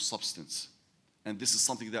terms of substance. And this is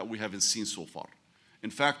something that we haven't seen so far. In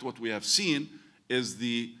fact, what we have seen is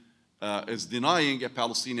denying a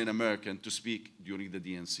Palestinian American to speak during the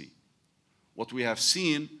DNC. What we have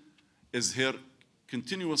seen is her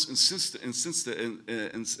continuous insistent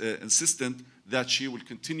that she will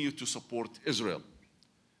continue to support Israel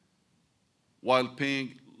while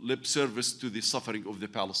paying lip service to the suffering of the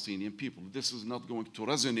Palestinian people. This is not going to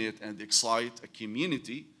resonate and excite a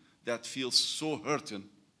community that feels so hurted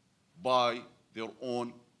by their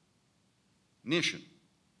own nation.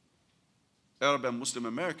 Arab and Muslim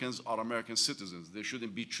Americans are American citizens. They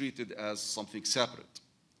shouldn't be treated as something separate.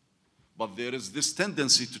 But there is this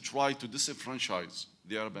tendency to try to disenfranchise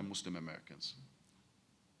the Arab and Muslim Americans.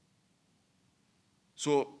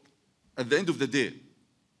 So at the end of the day,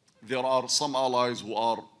 there are some allies who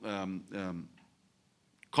are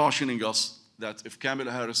cautioning us that if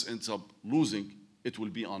Kamala Harris ends up losing, it will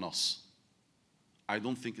be on us. I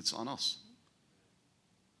don't think it's on us.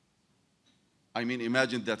 I mean,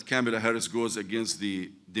 imagine that Kamala Harris goes against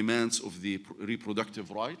the demands of the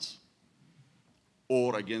reproductive rights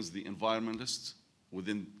or against the environmentalists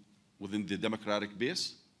within the Democratic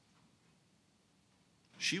base.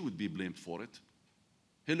 She would be blamed for it.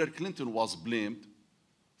 Hillary Clinton was blamed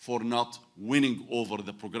for not winning over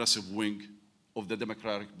the progressive wing of the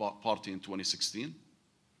Democratic Party in 2016.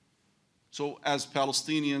 So as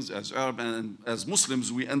Palestinians, as Arab, and as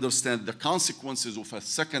Muslims, we understand the consequences of a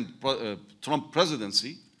second Trump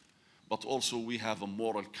presidency, but also we have a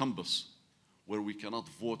moral compass where we cannot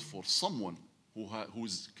vote for someone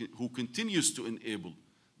who continues to enable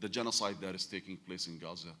the genocide that is taking place in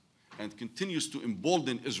Gaza and continues to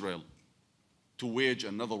embolden Israel to wage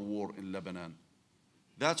another war in Lebanon.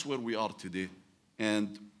 That's where we are today,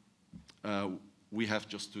 and we have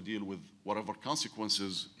just to deal with whatever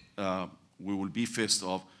consequences we will be faced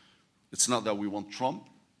of. It's not that we want Trump,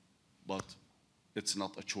 but it's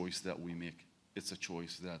not a choice that we make. It's a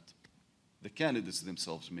choice that the candidates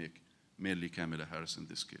themselves make, mainly Kamala Harris in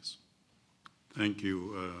this case. Thank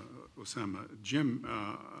you, Osama. Jim,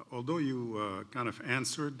 although you kind of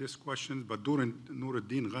answered this question, but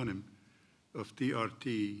Nuruddin Ghanem of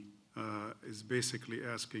TRT is basically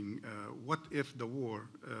asking, what if the war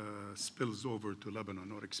spills over to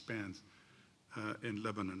Lebanon or expands in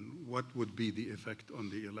Lebanon? What would be the effect on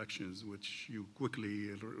the elections, which you quickly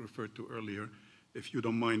referred to earlier? If you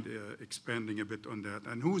don't mind expanding a bit on that.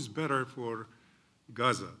 And who's better for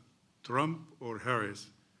Gaza, Trump or Harris?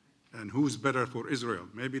 And who's better for Israel?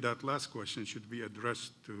 Maybe that last question should be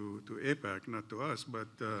addressed to AIPAC, not to us, but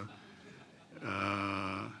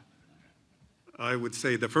I would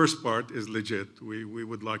say the first part is legit. We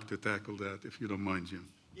would like to tackle that, if you don't mind, Jim.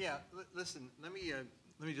 Yeah, listen, let me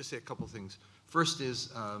just say a couple things. First is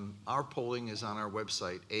our polling is on our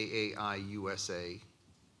website, aaiusa.org,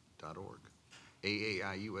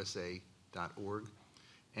 aaiusa.org,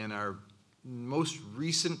 and our most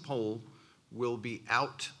recent poll will be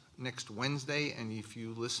out next Wednesday, and if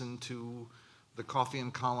you listen to the Coffee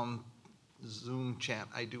and Column Zoom chat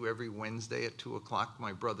I do every Wednesday at 2 o'clock,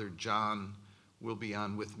 my brother John will be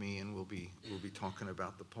on with me, and we'll be talking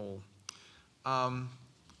about the poll.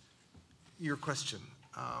 Your question.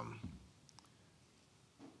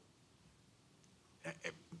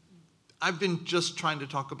 I've been just trying to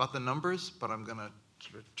talk about the numbers, but I'm going to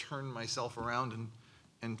sort of turn myself around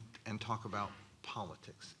and talk about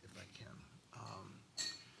politics, if I can.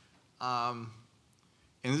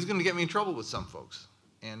 And this is going to get me in trouble with some folks.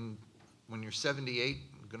 And when you're 78,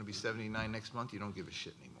 going to be 79 next month, you don't give a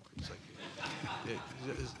shit anymore. It's like,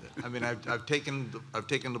 I mean, I've taken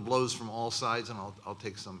the blows from all sides, and I'll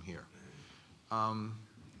take some here.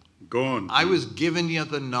 Go on. I was giving you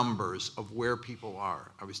the numbers of where people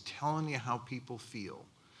are. I was telling you how people feel.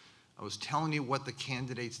 I was telling you what the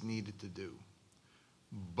candidates needed to do.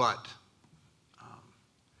 But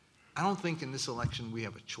I don't think in this election we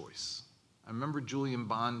have a choice. I remember Julian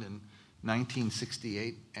Bond in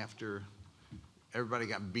 1968, after everybody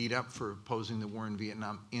got beat up for opposing the war in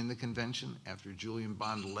Vietnam in the convention, after Julian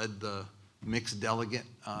Bond led the mixed delegate,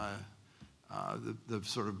 the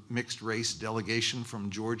sort of mixed race delegation from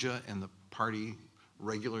Georgia, and the party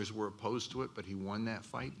regulars were opposed to it, but he won that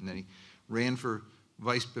fight, and then he ran for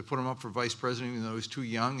put him up for vice president even though he was too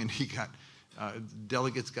young, and he got,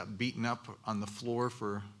 delegates got beaten up on the floor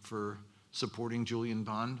for supporting Julian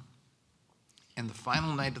Bond. And the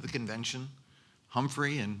final night of the convention,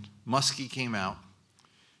 Humphrey and Muskie came out,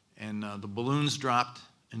 and the balloons dropped,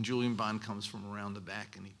 and Julian Bond comes from around the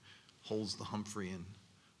back, and he holds the Humphrey and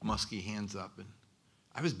Muskie hands up. And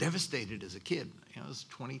I was devastated as a kid. I was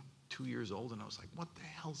 22 years old, and I was like, what the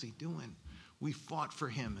hell's he doing? We fought for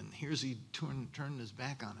him, and here's he turning his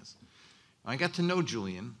back on us. I got to know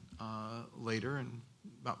Julian later, and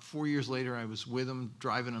about 4 years later, I was with him,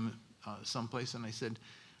 driving him someplace, and I said,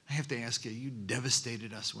 I have to ask you, you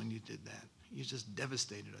devastated us when you did that. You just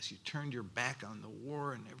devastated us. You turned your back on the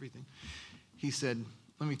war and everything. He said,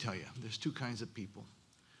 let me tell you, there's two kinds of people.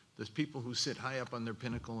 There's people who sit high up on their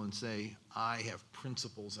pinnacle and say, I have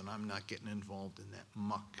principles and I'm not getting involved in that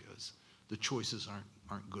muck because the choices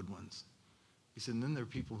aren't good ones. He said, and then there are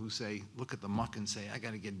people who say, look at the muck and say, I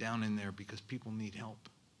got to get down in there because people need help.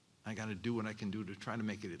 I got to do what I can do to try to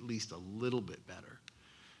make it at least a little bit better.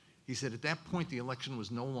 He said, at that point, the election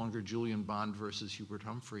was no longer Julian Bond versus Hubert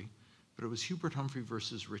Humphrey, but it was Hubert Humphrey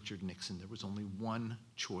versus Richard Nixon. There was only one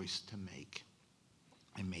choice to make.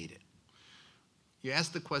 I made it. You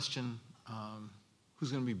asked the question,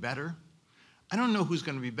 who's going to be better? I don't know who's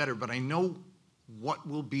going to be better, but I know what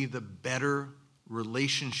will be the better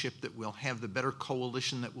relationship that we'll have, the better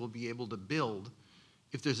coalition that we'll be able to build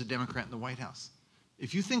if there's a Democrat in the White House.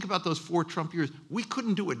 If you think about those 4 Trump years, we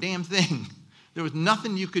couldn't do a damn thing. There was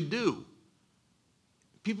nothing you could do.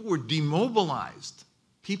 People were demobilized.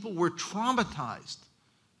 People were traumatized.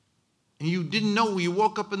 And you didn't know when you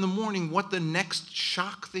woke up in the morning what the next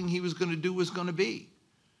shock thing he was going to do was going to be.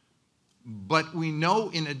 But we know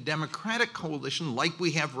in a Democratic coalition like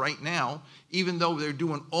we have right now, even though they're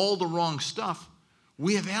doing all the wrong stuff,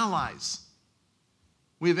 we have allies.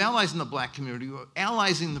 We have allies in the black community. We have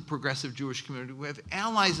allies in the progressive Jewish community. We have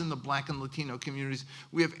allies in the black and Latino communities.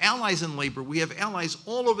 We have allies in labor. We have allies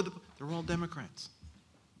all over they're all Democrats.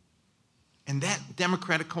 And that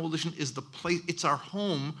Democratic coalition is the place, it's our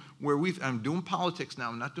home where I'm doing politics now,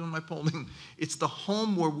 I'm not doing my polling. It's the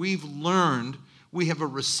home where we've learned we have a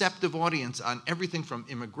receptive audience on everything from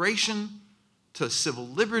immigration to civil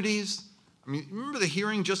liberties. I mean, remember the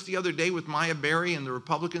hearing just the other day with Maya Berry and the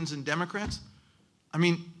Republicans and Democrats? I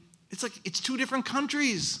mean, it's like, it's 2 different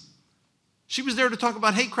countries. She was there to talk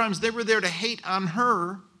about hate crimes. They were there to hate on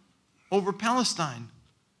her over Palestine.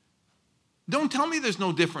 Don't tell me there's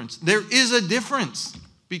no difference. There is a difference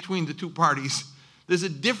between the 2 parties. There's a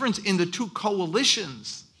difference in the 2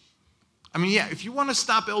 coalitions. I mean, yeah, if you want to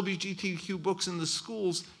stop LGBTQ books in the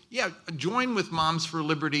schools, yeah, join with Moms for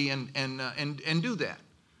Liberty and do that.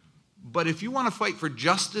 But if you want to fight for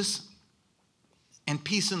justice and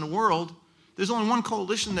peace in the world, there's only one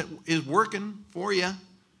coalition that is working for you.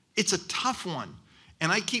 It's a tough one.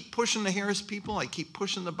 And I keep pushing the Harris people. I keep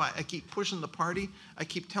pushing the party. I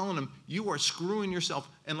keep telling them, you are screwing yourself.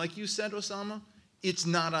 And like you said, Osama, it's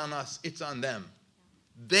not on us. It's on them.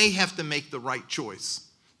 They have to make the right choice.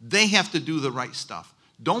 They have to do the right stuff.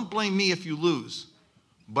 Don't blame me if you lose.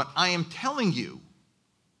 But I am telling you,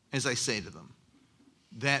 as I say to them,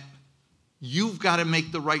 that you've got to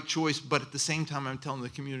make the right choice, but at the same time, I'm telling the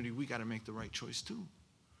community, we got to make the right choice too.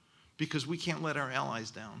 Because we can't let our allies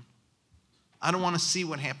down. I don't want to see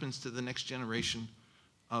what happens to the next generation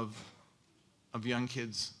of young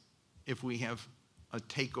kids if we have a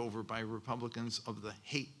takeover by Republicans of the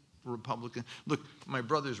hate Republican. Look, my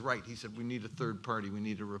brother's right. He said we need a third party. We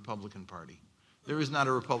need a Republican Party. There is not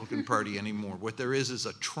a Republican Party anymore. What there is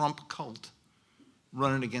a Trump cult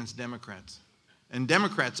running against Democrats. And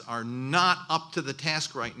Democrats are not up to the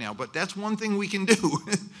task right now. But that's one thing we can do,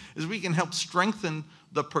 is we can help strengthen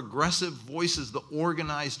the progressive voices, the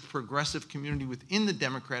organized progressive community within the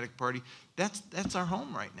Democratic Party. That's our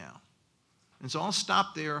home right now. And so I'll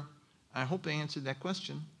stop there. I hope I answered that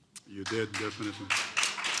question. You did, definitely.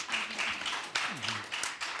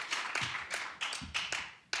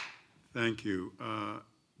 Thank you.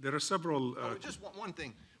 There are several... just one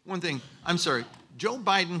thing. One thing. I'm sorry. Joe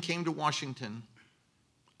Biden came to Washington.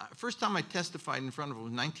 First time I testified in front of him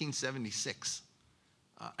was 1976.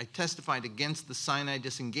 I testified against the Sinai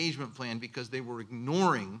disengagement plan because they were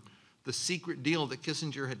ignoring the secret deal that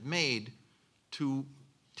Kissinger had made to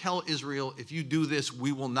tell Israel, if you do this,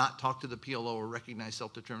 we will not talk to the PLO or recognize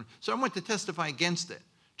self-determination. So I went to testify against it.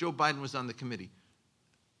 Joe Biden was on the committee.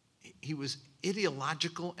 He was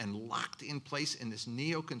ideological and locked in place in this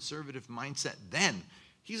neoconservative mindset then.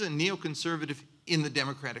 He's a neoconservative in the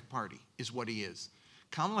Democratic Party, is what he is.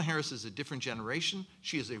 Kamala Harris is a different generation.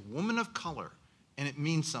 She is a woman of color, and it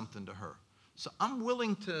means something to her. So I'm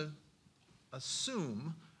willing to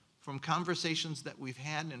assume from conversations that we've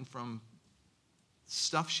had and from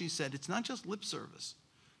stuff she said, it's not just lip service.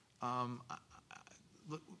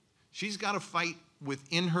 Look, she's got to fight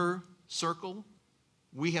within her circle.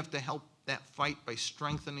 We have to help that fight by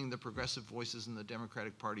strengthening the progressive voices in the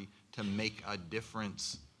Democratic Party to make a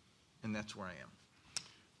difference, and that's where I am.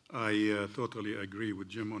 I totally agree with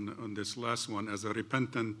Jim on this last one. As a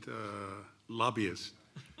repentant lobbyist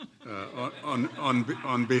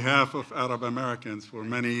on behalf of Arab Americans for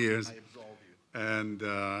many years, I absolve you. and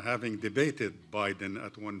having debated Biden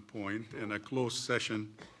at one point in a closed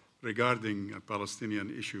session regarding a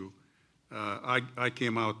Palestinian issue, I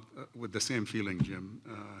came out with the same feeling, Jim.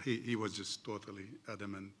 He was just totally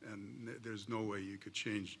adamant, and there's no way you could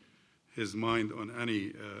change his mind on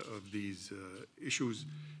any of these issues.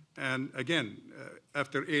 And again,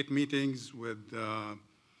 after 8 meetings with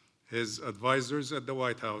his advisors at the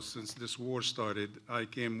White House since this war started, I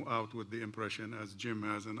came out with the impression, as Jim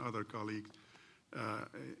has and other colleagues,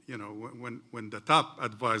 you know, when the top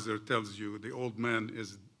advisor tells you the old man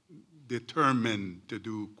is determined to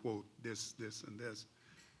do, quote, this, and this,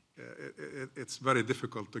 it's very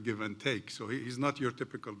difficult to give and take. So he's not your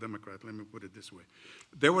typical Democrat, let me put it this way.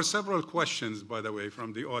 There were several questions, by the way,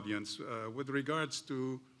 from the audience with regards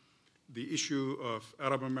to the issue of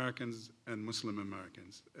Arab Americans and Muslim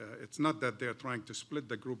Americans. It's not that they're trying to split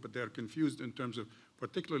the group, but they're confused in terms of,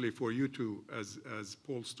 particularly for you two as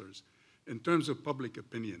pollsters, in terms of public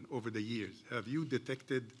opinion over the years. Have you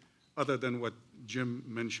detected, other than what Jim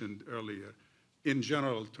mentioned earlier, in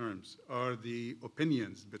general terms, are the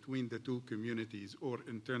opinions between the two communities or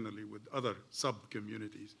internally with other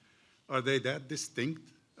sub-communities, are they that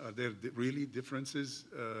distinct? Are there really differences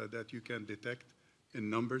that you can detect in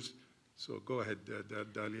numbers? So go ahead,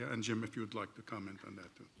 Dalia, and Jim, if you'd like to comment on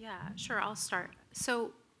that too. Yeah, sure, I'll start.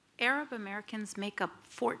 So Arab Americans make up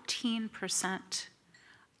 14%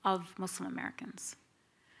 of Muslim Americans.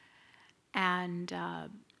 And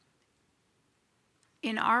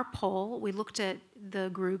in our poll, we looked at the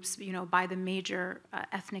groups, you know, by the major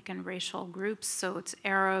ethnic and racial groups. So it's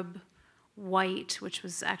Arab, white, which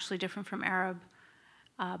was actually different from Arab,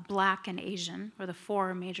 Black, and Asian, were the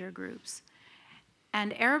 4 major groups.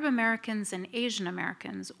 And Arab Americans and Asian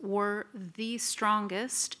Americans were the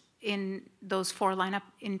strongest in those 4 lineup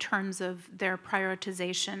in terms of their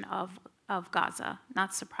prioritization of Gaza,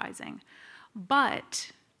 not surprising.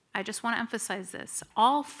 But I just want to emphasize this.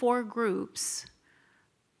 All 4 groups,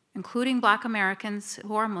 including Black Americans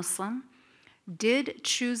who are Muslim, did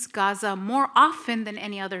choose Gaza more often than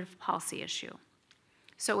any other policy issue.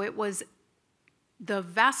 So it was the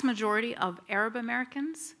vast majority of Arab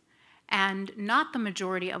Americans and not the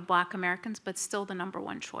majority of Black Americans, but still the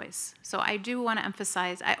 #1 choice. So I do want to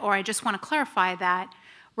emphasize, I just want to clarify that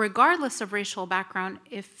regardless of racial background,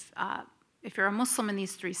 if you're a Muslim in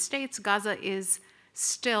these 3 states, Gaza is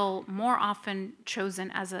still more often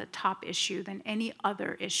chosen as a top issue than any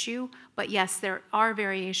other issue. But yes, there are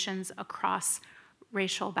variations across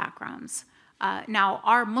racial backgrounds. Now,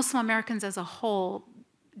 are Muslim Americans as a whole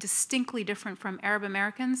distinctly different from Arab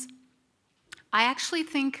Americans? I actually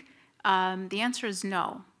think the answer is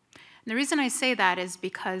no. And the reason I say that is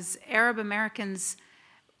because Arab Americans,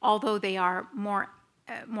 although they are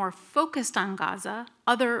more focused on Gaza,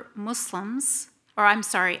 other Muslims, or I'm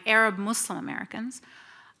sorry, Arab Muslim Americans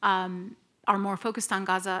are more focused on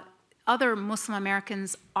Gaza. Other Muslim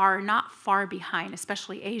Americans are not far behind,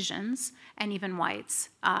 especially Asians and even whites.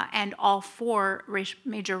 And all 4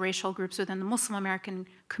 major racial groups within the Muslim American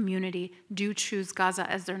community do choose Gaza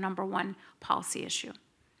as their #1 policy issue.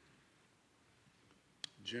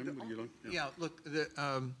 Jim, would you like? Yeah, look,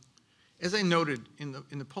 as I noted in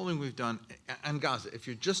the polling we've done on Gaza, if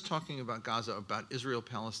you're just talking about Gaza, about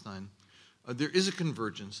Israel-Palestine, there is a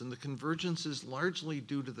convergence, and the convergence is largely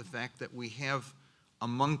due to the fact that we have,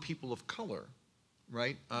 among people of color,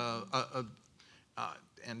 right,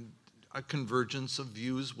 and a convergence of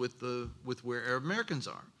views with where Arab Americans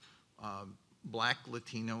are. Black,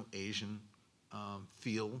 Latino, Asian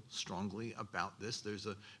feel strongly about this. There's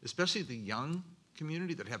especially the young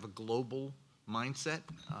community that have a global mindset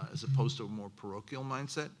as opposed to a more parochial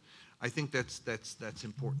mindset. I think that's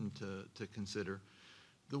important to consider.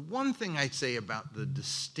 The one thing I'd say about the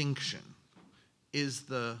distinction is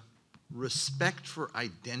the respect for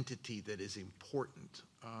identity that is important.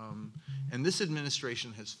 And this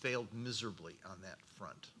administration has failed miserably on that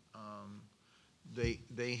front.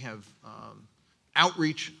 They have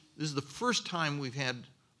outreach. This is the first time we've had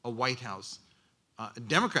a White House, a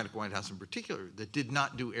Democratic White House in particular, that did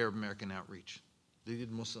not do Arab American outreach. They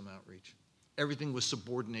did Muslim outreach. Everything was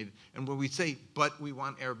subordinated. And when we say, but we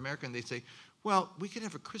want Arab American, they say, well, we could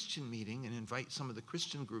have a Christian meeting and invite some of the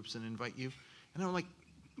Christian groups and invite you. And I'm like,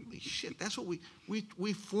 holy shit, that's what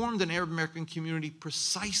we formed an Arab American community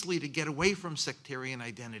precisely to get away from sectarian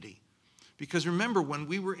identity. Because remember, when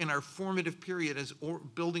we were in our formative period as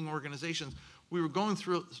building organizations, we were going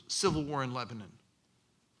through a civil war in Lebanon,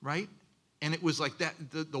 right? And it was like that,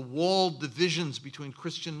 the walled divisions between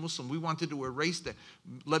Christian and Muslim. We wanted to erase that.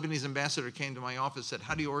 Lebanese ambassador came to my office, said,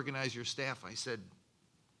 how do you organize your staff? I said,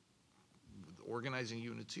 the organizing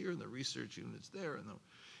units here and the research units there.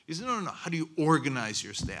 He said, no, how do you organize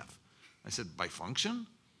your staff? I said, by function?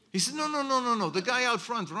 He said, no. The guy out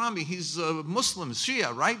front, Rami, he's Muslim,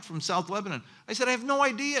 Shia, right, from South Lebanon. I said, I have no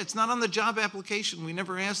idea. It's not on the job application. We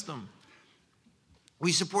never asked them.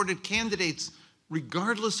 We supported candidates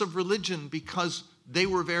regardless of religion because they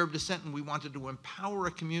were of Arab descent, and we wanted to empower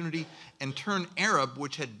a community and turn Arab,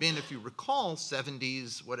 which had been, if you recall,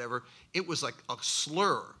 70s, whatever, it was like a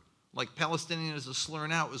slur. Like Palestinian is a slur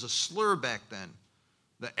now. It was a slur back then.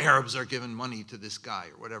 The Arabs are giving money to this guy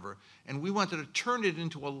or whatever. And we wanted to turn it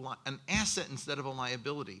into an asset instead of a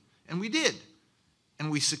liability. And we did.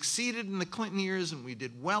 And we succeeded in the Clinton years, and we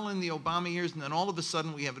did well in the Obama years, and then all of a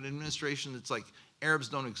sudden we have an administration that's like, Arabs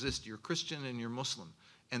don't exist, you're Christian and you're Muslim.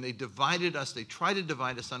 And they divided us, they try to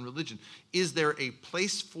divide us on religion. Is there a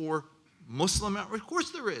place for Muslim outreach? Of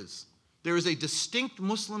course there is. There is a distinct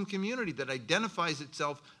Muslim community that identifies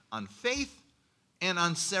itself on faith and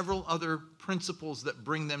on several other principles that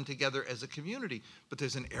bring them together as a community. But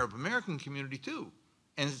there's an Arab American community too,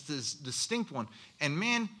 and it's this distinct one. And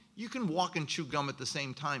man, you can walk and chew gum at the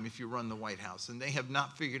same time if you run the White House, and they have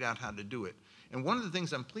not figured out how to do it. And one of the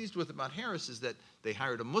things I'm pleased with about Harris is that they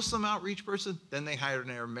hired a Muslim outreach person, then they hired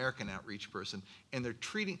an Arab American outreach person, and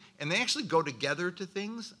they actually go together to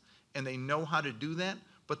things, and they know how to do that,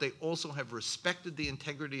 but they also have respected the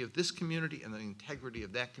integrity of this community and the integrity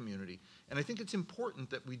of that community. And I think it's important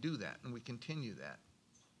that we do that, and we continue that.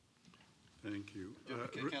 Thank you.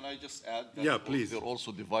 Can I just add that yeah, please. They're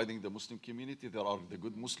also dividing the Muslim community. There are the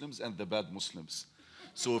good Muslims and the bad Muslims.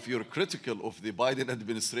 So if you're critical of the Biden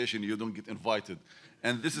administration, you don't get invited.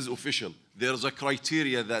 And this is official. There's a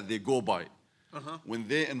criteria that they go by when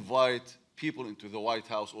they invite people into the White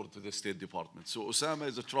House or to the State Department. So Osama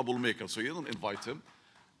is a troublemaker, so you don't invite him.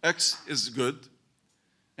 X is good,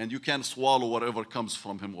 and you can swallow whatever comes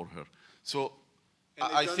from him or her. So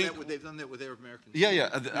I think they've done that with Arab Americans.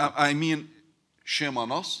 Yeah. I mean, shame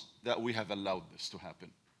on us that we have allowed this to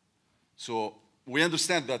happen. So we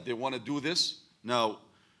understand that they want to do this. Now,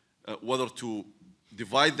 whether to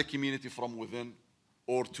divide the community from within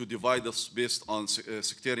or to divide us based on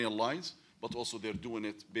sectarian lines, but also they're doing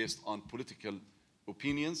it based on political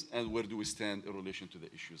opinions and where do we stand in relation to the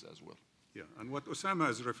issues as well. Yeah, and what Osama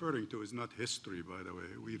is referring to is not history, by the way.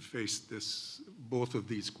 We've faced this, both of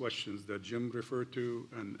these questions that Jim referred to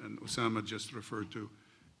and Osama just referred to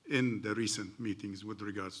in the recent meetings with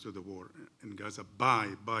regards to the war in Gaza by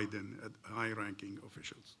Biden high-ranking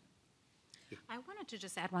officials. Yeah. I wanted to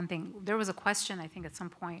just add one thing. There was a question, I think, at some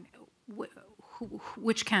point,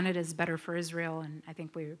 which candidate is better for Israel? And I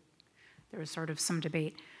think there was sort of some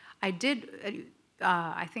debate. I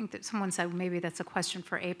think that someone said maybe that's a question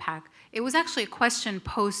for AIPAC. It was actually a question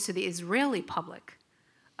posed to the Israeli public,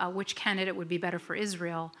 which candidate would be better for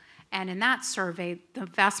Israel. And in that survey, the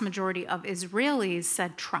vast majority of Israelis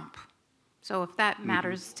said Trump. So if that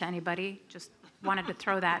matters to anybody, just wanted to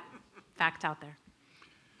throw that fact out there.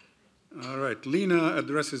 All right, Lena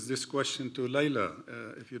addresses this question to Layla,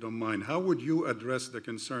 if you don't mind. How would you address the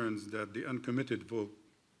concerns that the uncommitted vote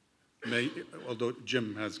may, although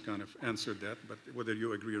Jim has kind of answered that, but whether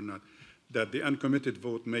you agree or not, that the uncommitted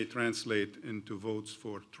vote may translate into votes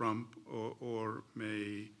for Trump or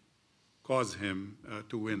may cause him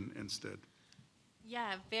to win instead?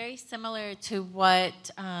 Yeah, very similar to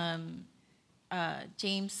what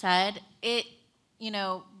James said.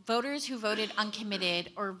 Voters who voted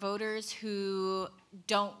uncommitted or voters who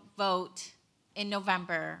don't vote in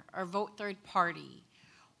November or vote third party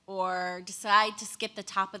or decide to skip the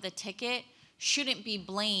top of the ticket shouldn't be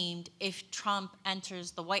blamed if Trump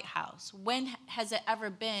enters the White House. When has it ever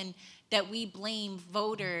been that we blame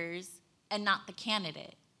voters and not the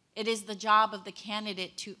candidate? It is the job of the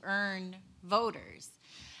candidate to earn voters.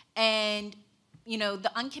 And,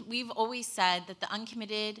 we've always said that the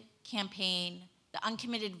uncommitted campaign, the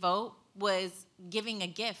uncommitted vote was giving a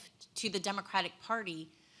gift to the Democratic Party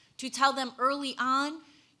to tell them early on,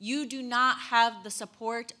 you do not have the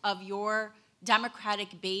support of your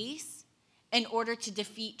Democratic base in order to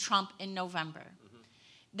defeat Trump in November.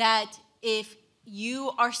 That if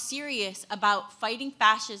you are serious about fighting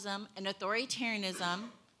fascism and authoritarianism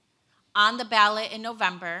on the ballot in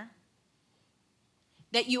November,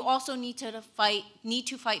 that you also need to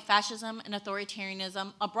fight fascism and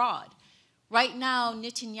authoritarianism abroad. Right now,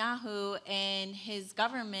 Netanyahu and his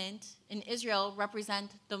government in Israel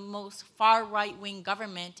represent the most far right-wing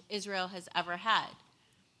government Israel has ever had.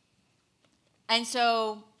 And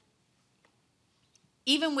so,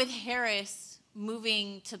 even with Harris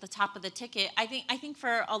moving to the top of the ticket, I think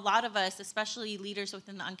for a lot of us, especially leaders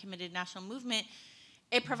within the uncommitted national movement,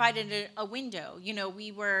 it provided a window.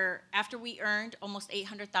 After we earned almost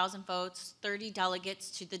 800,000 votes, 30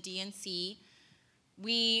 delegates to the DNC,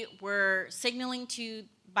 we were signaling to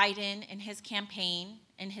Biden and his campaign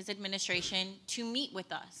and his administration to meet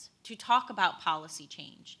with us, to talk about policy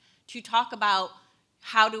change, to talk about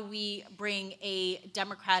how do we bring a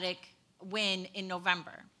Democratic win in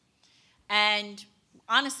November. And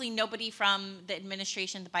honestly, nobody from the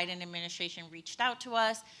administration, the Biden administration, reached out to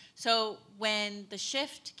us. So when the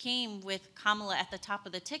shift came with Kamala at the top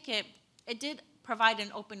of the ticket, it did provide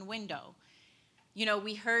an open window.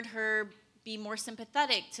 We heard her be more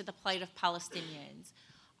sympathetic to the plight of Palestinians.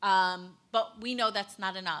 But we know that's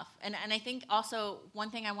not enough. And I think also one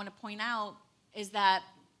thing I want to point out is that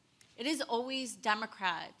it is always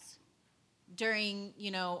Democrats during,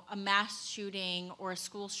 a mass shooting or a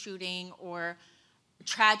school shooting or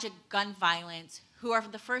tragic gun violence who are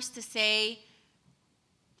the first to say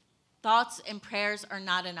thoughts and prayers are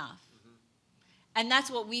not enough. And that's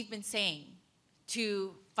what we've been saying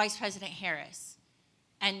to Vice President Harris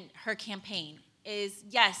and her campaign is,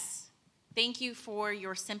 yes, thank you for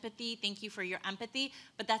your sympathy, thank you for your empathy,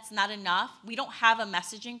 but that's not enough. We don't have a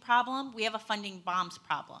messaging problem, we have a funding bombs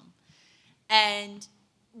problem. And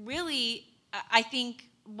really, I think,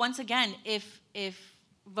 once again, if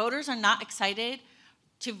voters are not excited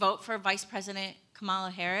to vote for Vice President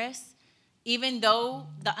Kamala Harris, even though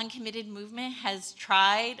the uncommitted movement has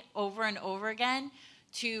tried over and over again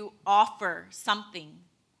to offer something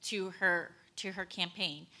to her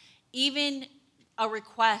campaign, even a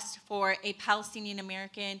request for a Palestinian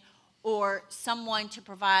American or someone to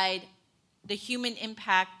provide the human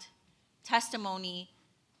impact testimony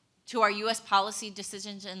to our U.S. policy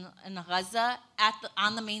decisions in Gaza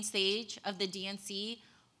on the main stage of the DNC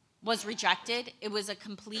was rejected. It was a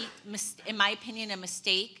complete, in my opinion, a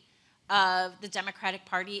mistake of the Democratic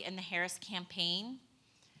Party and the Harris campaign.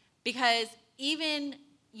 Because even,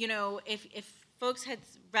 if folks had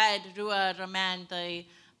read Rua Rahman, the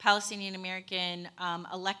Palestinian American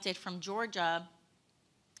elected from Georgia,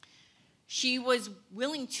 she was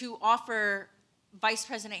willing to offer Vice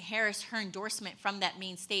President Harris her endorsement from that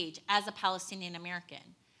main stage as a Palestinian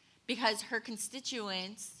American, because her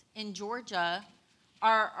constituents in Georgia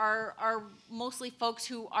are mostly folks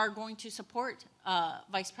who are going to support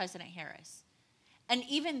Vice President Harris. And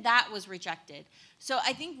even that was rejected. So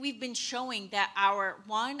I think we've been showing that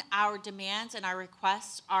our demands and our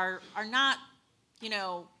requests are not,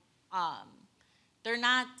 they're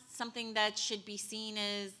not something that should be seen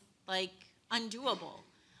as like undoable.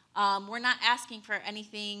 We're not asking for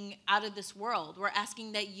anything out of this world. We're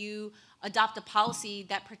asking that you adopt a policy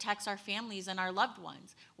that protects our families and our loved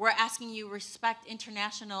ones. We're asking you respect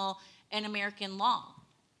international and American law.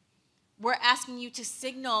 We're asking you to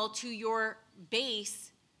signal to your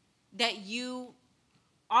base that you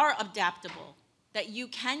are adaptable, that you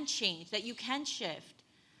can change, that you can shift.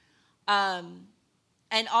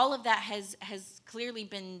 And all of that has clearly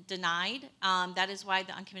been denied. That is why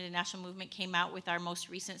the Uncommitted National Movement came out with our most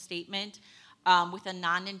recent statement with a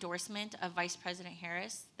non-endorsement of Vice President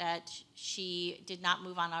Harris, that she did not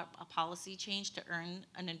move on a policy change to earn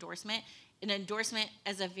an endorsement. An endorsement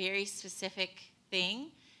is a very specific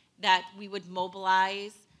thing that we would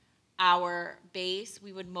mobilize our base,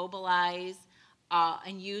 we would mobilize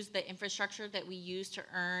and use the infrastructure that we use to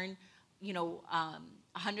earn,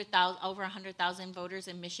 over 100,000 voters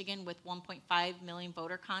in Michigan with 1.5 million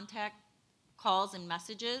voter contact calls and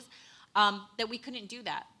messages, that we couldn't do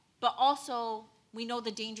that. But also, we know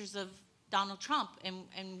the dangers of Donald Trump,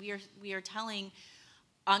 and we are telling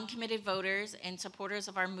uncommitted voters and supporters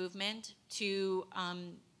of our movement to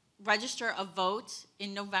register a vote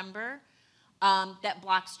in November that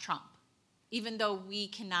blocks Trump, even though we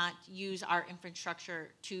cannot use our infrastructure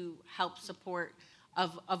to help support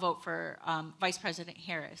a vote for Vice President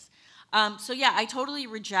Harris. So yeah, I totally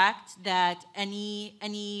reject that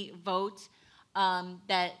any vote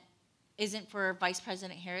that isn't for Vice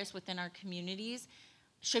President Harris within our communities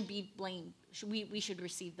should be blamed. We should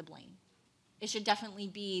receive the blame. It should definitely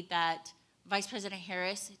be that Vice President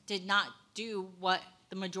Harris did not do what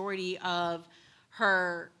the majority of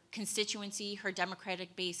her constituency, her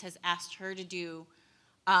Democratic base has asked her to do,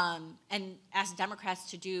 and asked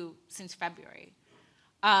Democrats to do since February.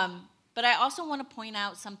 But I also want to point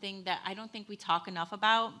out something that I don't think we talk enough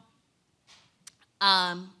about,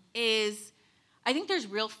 is I think there's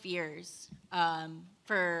real fears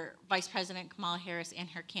for Vice President Kamala Harris and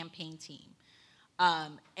her campaign team,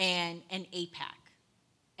 and AIPAC,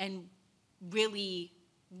 and really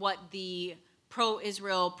what the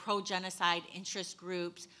pro-Israel, pro-genocide interest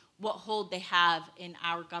groups, what hold they have in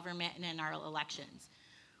our government and in our elections.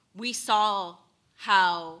 We saw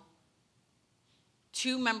how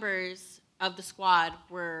 2 members of the squad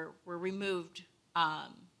were removed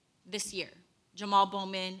this year, Jamal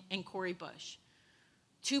Bowman and Cori Bush,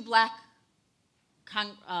 2 black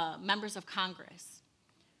members of Congress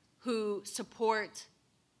who support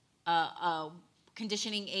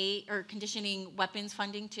conditioning aid or conditioning weapons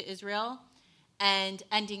funding to Israel and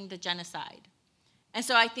ending the genocide. And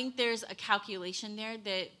so I think there's a calculation there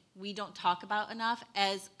that we don't talk about enough,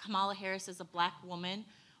 as Kamala Harris is a black woman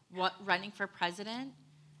running for president,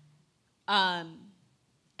 and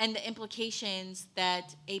the implications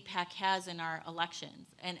that AIPAC has in our elections.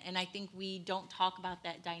 And I think we don't talk about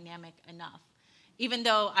that dynamic enough. Even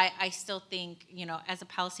though I still think, as a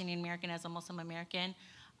Palestinian American, as a Muslim American,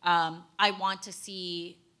 I want to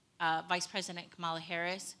see Vice President Kamala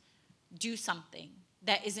Harris do something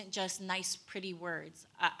that isn't just nice, pretty words.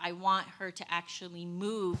 I want her to actually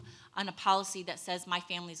move on a policy that says my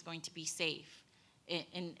family is going to be safe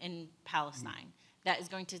in Palestine. That is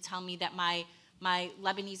going to tell me that my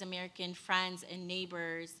Lebanese American friends and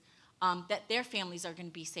neighbors, that their families are going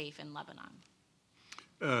to be safe in Lebanon.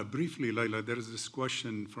 Briefly, Layla, there is this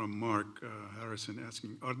question from Mark Harrison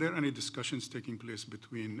asking, are there any discussions taking place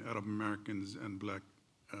between Arab Americans and black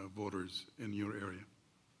voters in your area?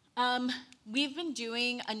 We've been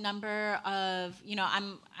doing a number of,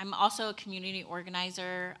 I'm also a community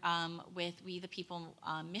organizer with We the People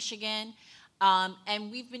Michigan,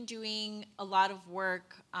 and we've been doing a lot of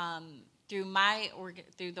work through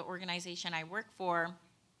the organization I work for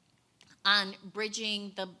on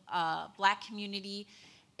bridging the black community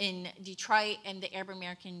in Detroit and the Arab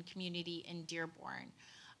American community in Dearborn.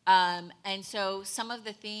 And so some of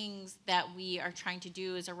the things that we are trying to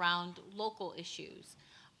do is around local issues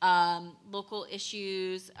to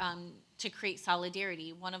create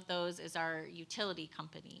solidarity. One of those is our utility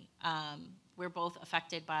company. We're both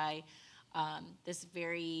affected by this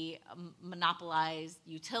very monopolized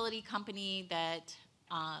utility company that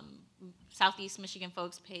Southeast Michigan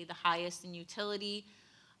folks pay the highest in utility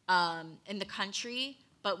in the country,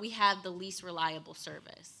 but we have the least reliable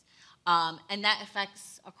service. And that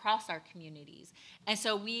affects across our communities. And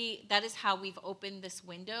so that is how we've opened this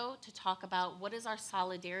window to talk about what does our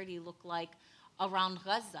solidarity look like around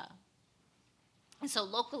Gaza. And so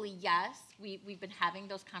locally, yes, we've been having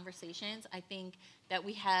those conversations. I think that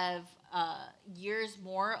we have years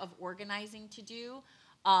more of organizing to do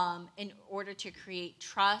in order to create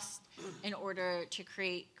trust, in order to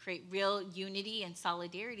create real unity and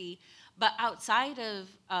solidarity. But outside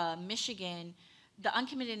of Michigan, the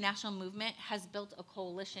Uncommitted National Movement has built a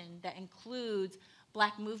coalition that includes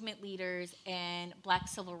Black movement leaders and Black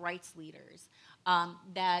civil rights leaders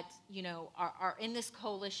that are in this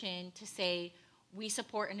coalition to say, we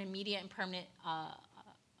support an immediate and permanent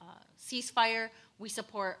ceasefire. We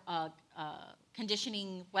support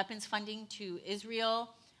conditioning weapons funding to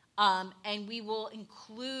Israel, and we will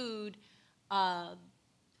include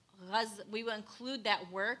we will include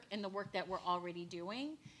that work in the work that we're already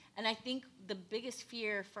doing. And I think the biggest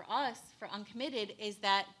fear for us, for Uncommitted, is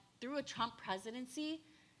that through a Trump presidency,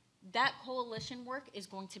 that coalition work is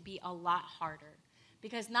going to be a lot harder.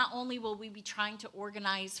 Because not only will we be trying to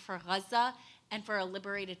organize for Gaza and for a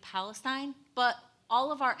liberated Palestine, but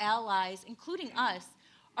all of our allies, including us,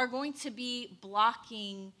 are going to be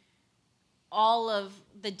blocking all of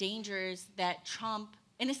the dangers that Trump,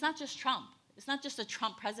 and it's not just Trump, it's not just a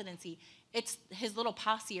Trump presidency, it's his little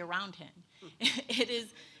posse around him.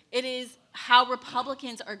 It is how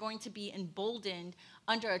Republicans are going to be emboldened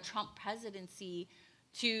under a Trump presidency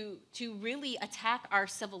to really attack our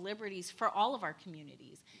civil liberties for all of our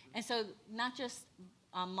communities. And so not just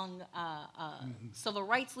among civil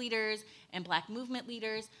rights leaders and Black movement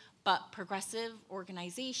leaders, but progressive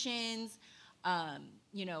organizations,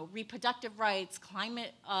 reproductive rights,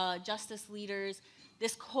 climate justice leaders,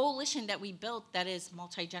 this coalition that we built that is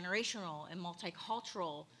multi-generational and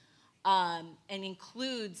multicultural and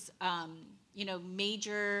includes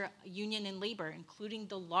major union and labor, including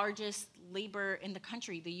the largest labor in the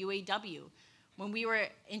country, the UAW. When we were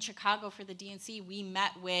in Chicago for the DNC, we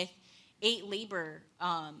met with 8 labor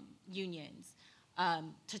unions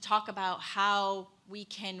to talk about how we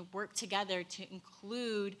can work together to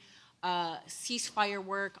include ceasefire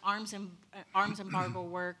work, arms embargo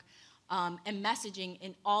work, and messaging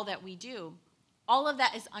in all that we do. All of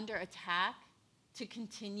that is under attack to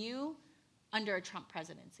continue under a Trump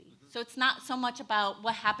presidency. So it's not so much about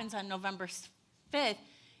what happens on November 5th,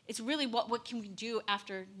 it's really what can we do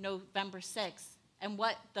after November 6th and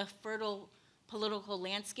what the fertile political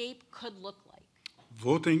landscape could look like.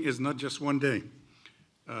 Voting is not just one day.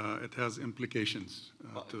 It has implications.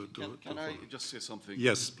 Can I just say something?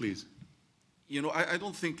 Yes, please. I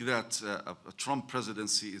don't think that a Trump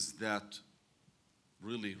presidency is that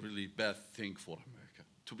really, really bad thing for America,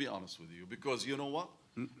 to be honest with you, because you know what?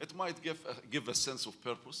 It might give a sense of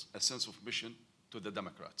purpose, a sense of mission to the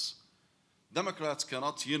Democrats. Democrats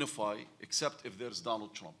cannot unify except if there's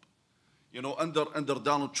Donald Trump. Under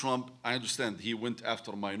Donald Trump, I understand he went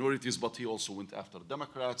after minorities, but he also went after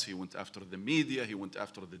Democrats, he went after the media, he went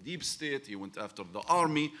after the deep state, he went after the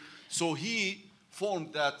army. So he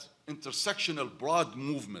formed that intersectional broad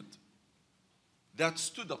movement that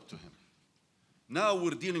stood up to him. Now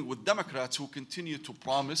we're dealing with Democrats who continue to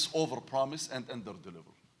promise, overpromise, and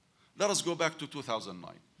underdeliver. Let us go back to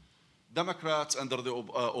 2009. Democrats under the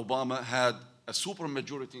Obama had a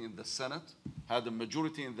supermajority in the Senate, had a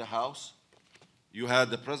majority in the House. You had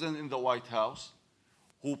the president in the White House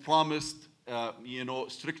who promised,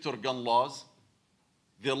 stricter gun laws.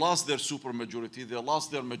 They lost their supermajority. They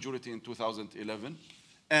lost their majority in 2011,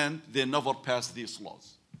 and they never passed these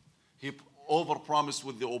laws. He overpromised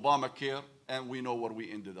with the Obamacare, and we know what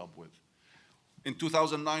we ended up with. In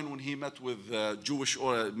 2009, when he met with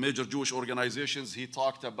major Jewish organizations, he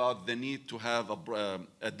talked about the need to have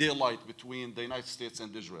a daylight between the United States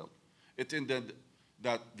and Israel. It ended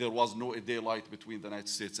that there was no daylight between the United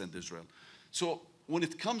States and Israel. So when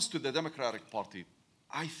it comes to the Democratic Party,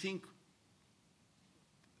 I think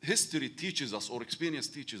history teaches us, or experience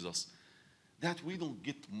teaches us, that we don't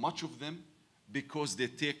get much of them because they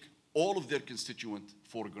take all of their constituents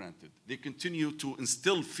for granted. They continue to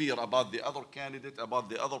instill fear about the other candidate, about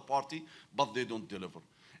the other party, but they don't deliver.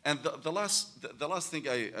 And the last thing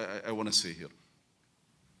I want to say here.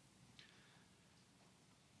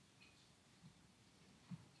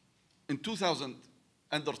 In 2000,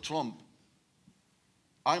 under Trump,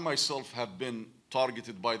 I myself have been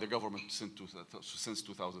targeted by the government since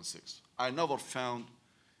 2006. I never found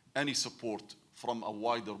any support from a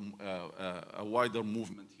wider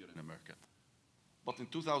movement here in America. But in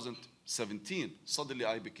 2017, suddenly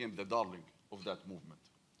I became the darling of that movement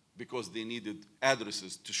because they needed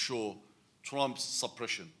addresses to show Trump's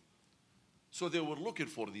suppression. So they were looking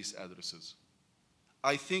for these addresses.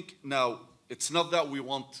 I think now it's not that we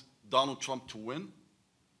want Donald Trump to win,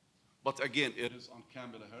 But again, it is on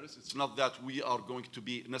Kamala Harris. It's not that we are going to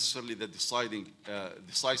be necessarily the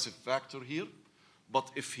decisive factor here. But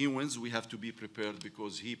if he wins, we have to be prepared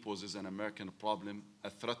because he poses an American problem, a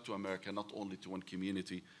threat to America, not only to one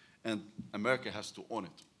community. And America has to own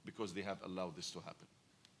it because they have allowed this to happen.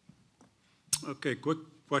 Okay, quick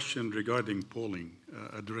question regarding polling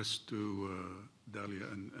addressed to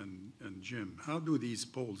Dalia and Jim. How do these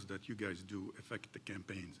polls that you guys do affect the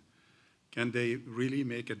campaigns? Can they really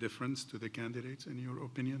make a difference to the candidates, in your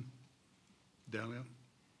opinion? Dalia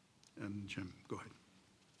and Jim, go ahead.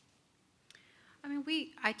 I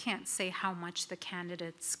mean, I can't say how much the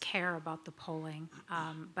candidates care about the polling,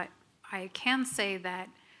 but I can say that,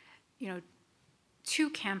 two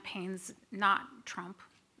campaigns, not Trump,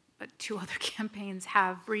 but two other campaigns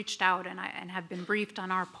have reached out and have been briefed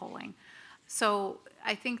on our polling. So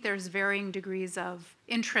I think there's varying degrees of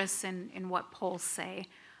interest in what polls say.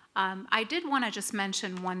 I did want to just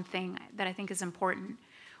mention one thing that I think is important.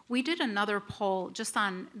 We did another poll just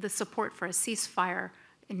on the support for a ceasefire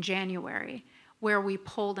in January, where we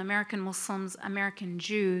polled American Muslims, American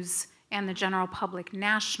Jews, and the general public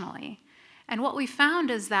nationally. And what we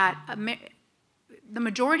found is that the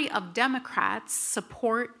majority of Democrats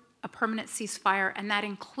support a permanent ceasefire, and that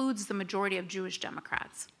includes the majority of Jewish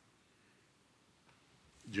Democrats.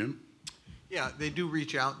 Jim? Yeah, they do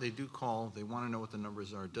reach out, they do call, they want to know what the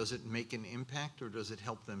numbers are. Does it make an impact, or does it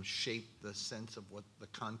help them shape the sense of what the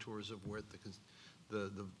contours of where the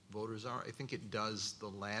voters are? I think it does the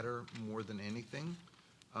latter more than anything.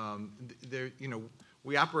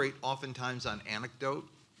 We operate oftentimes on anecdote.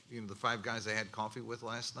 The 5 guys I had coffee with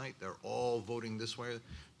last night, they're all voting this way.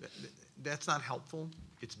 That's not helpful.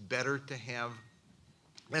 It's better to have,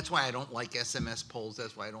 that's why I don't like SMS polls.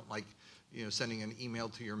 That's why I don't like sending an email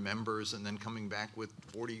to your members and then coming back with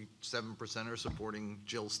 47% are supporting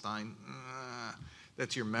Jill Stein.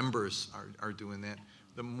 That's your members are doing that.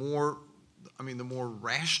 The more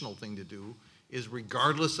rational thing to do is,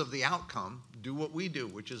 regardless of the outcome, do what we do,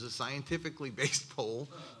 which is a scientifically based poll.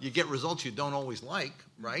 You get results you don't always like,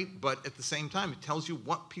 right? But at the same time, it tells you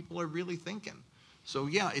what people are really thinking. So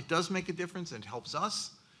yeah, it does make a difference. It helps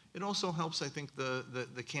us. It also helps, I think,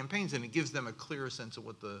 the campaigns, and it gives them a clearer sense of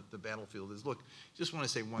what the battlefield is. Look, just want to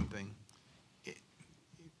say one thing.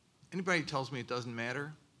 Anybody who tells me it doesn't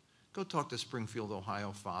matter, go talk to Springfield,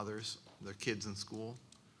 Ohio fathers, their kids in school.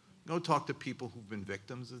 Go talk to people who've been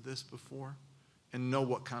victims of this before and know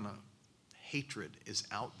what kind of hatred is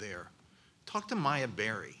out there. Talk to Maya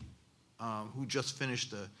Berry, who just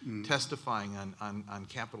finished testifying on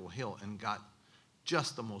Capitol Hill and got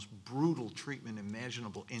just the most brutal treatment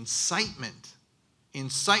imaginable. Incitement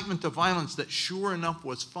to violence that sure enough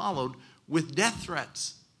was followed with death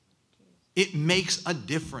threats. It makes a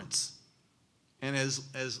difference. And as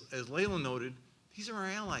Layla noted, these are our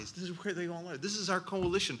allies. This is where they all are. This is our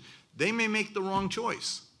coalition. They may make the wrong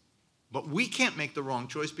choice, but we can't make the wrong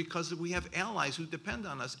choice because we have allies who depend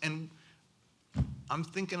on us. And I'm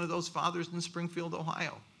thinking of those fathers in Springfield,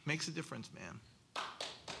 Ohio. Makes a difference, man.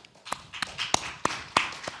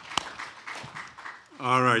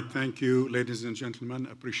 All right, thank you, ladies and gentlemen.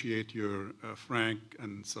 Appreciate your frank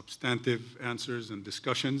and substantive answers and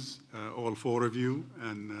discussions, all 4 of you.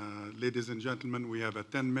 And ladies and gentlemen, we have a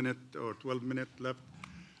 10-minute or 12-minute left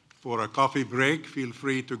for a coffee break. Feel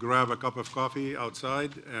free to grab a cup of coffee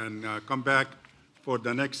outside and come back for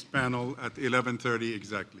the next panel at 11:30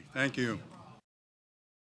 exactly. Thank you.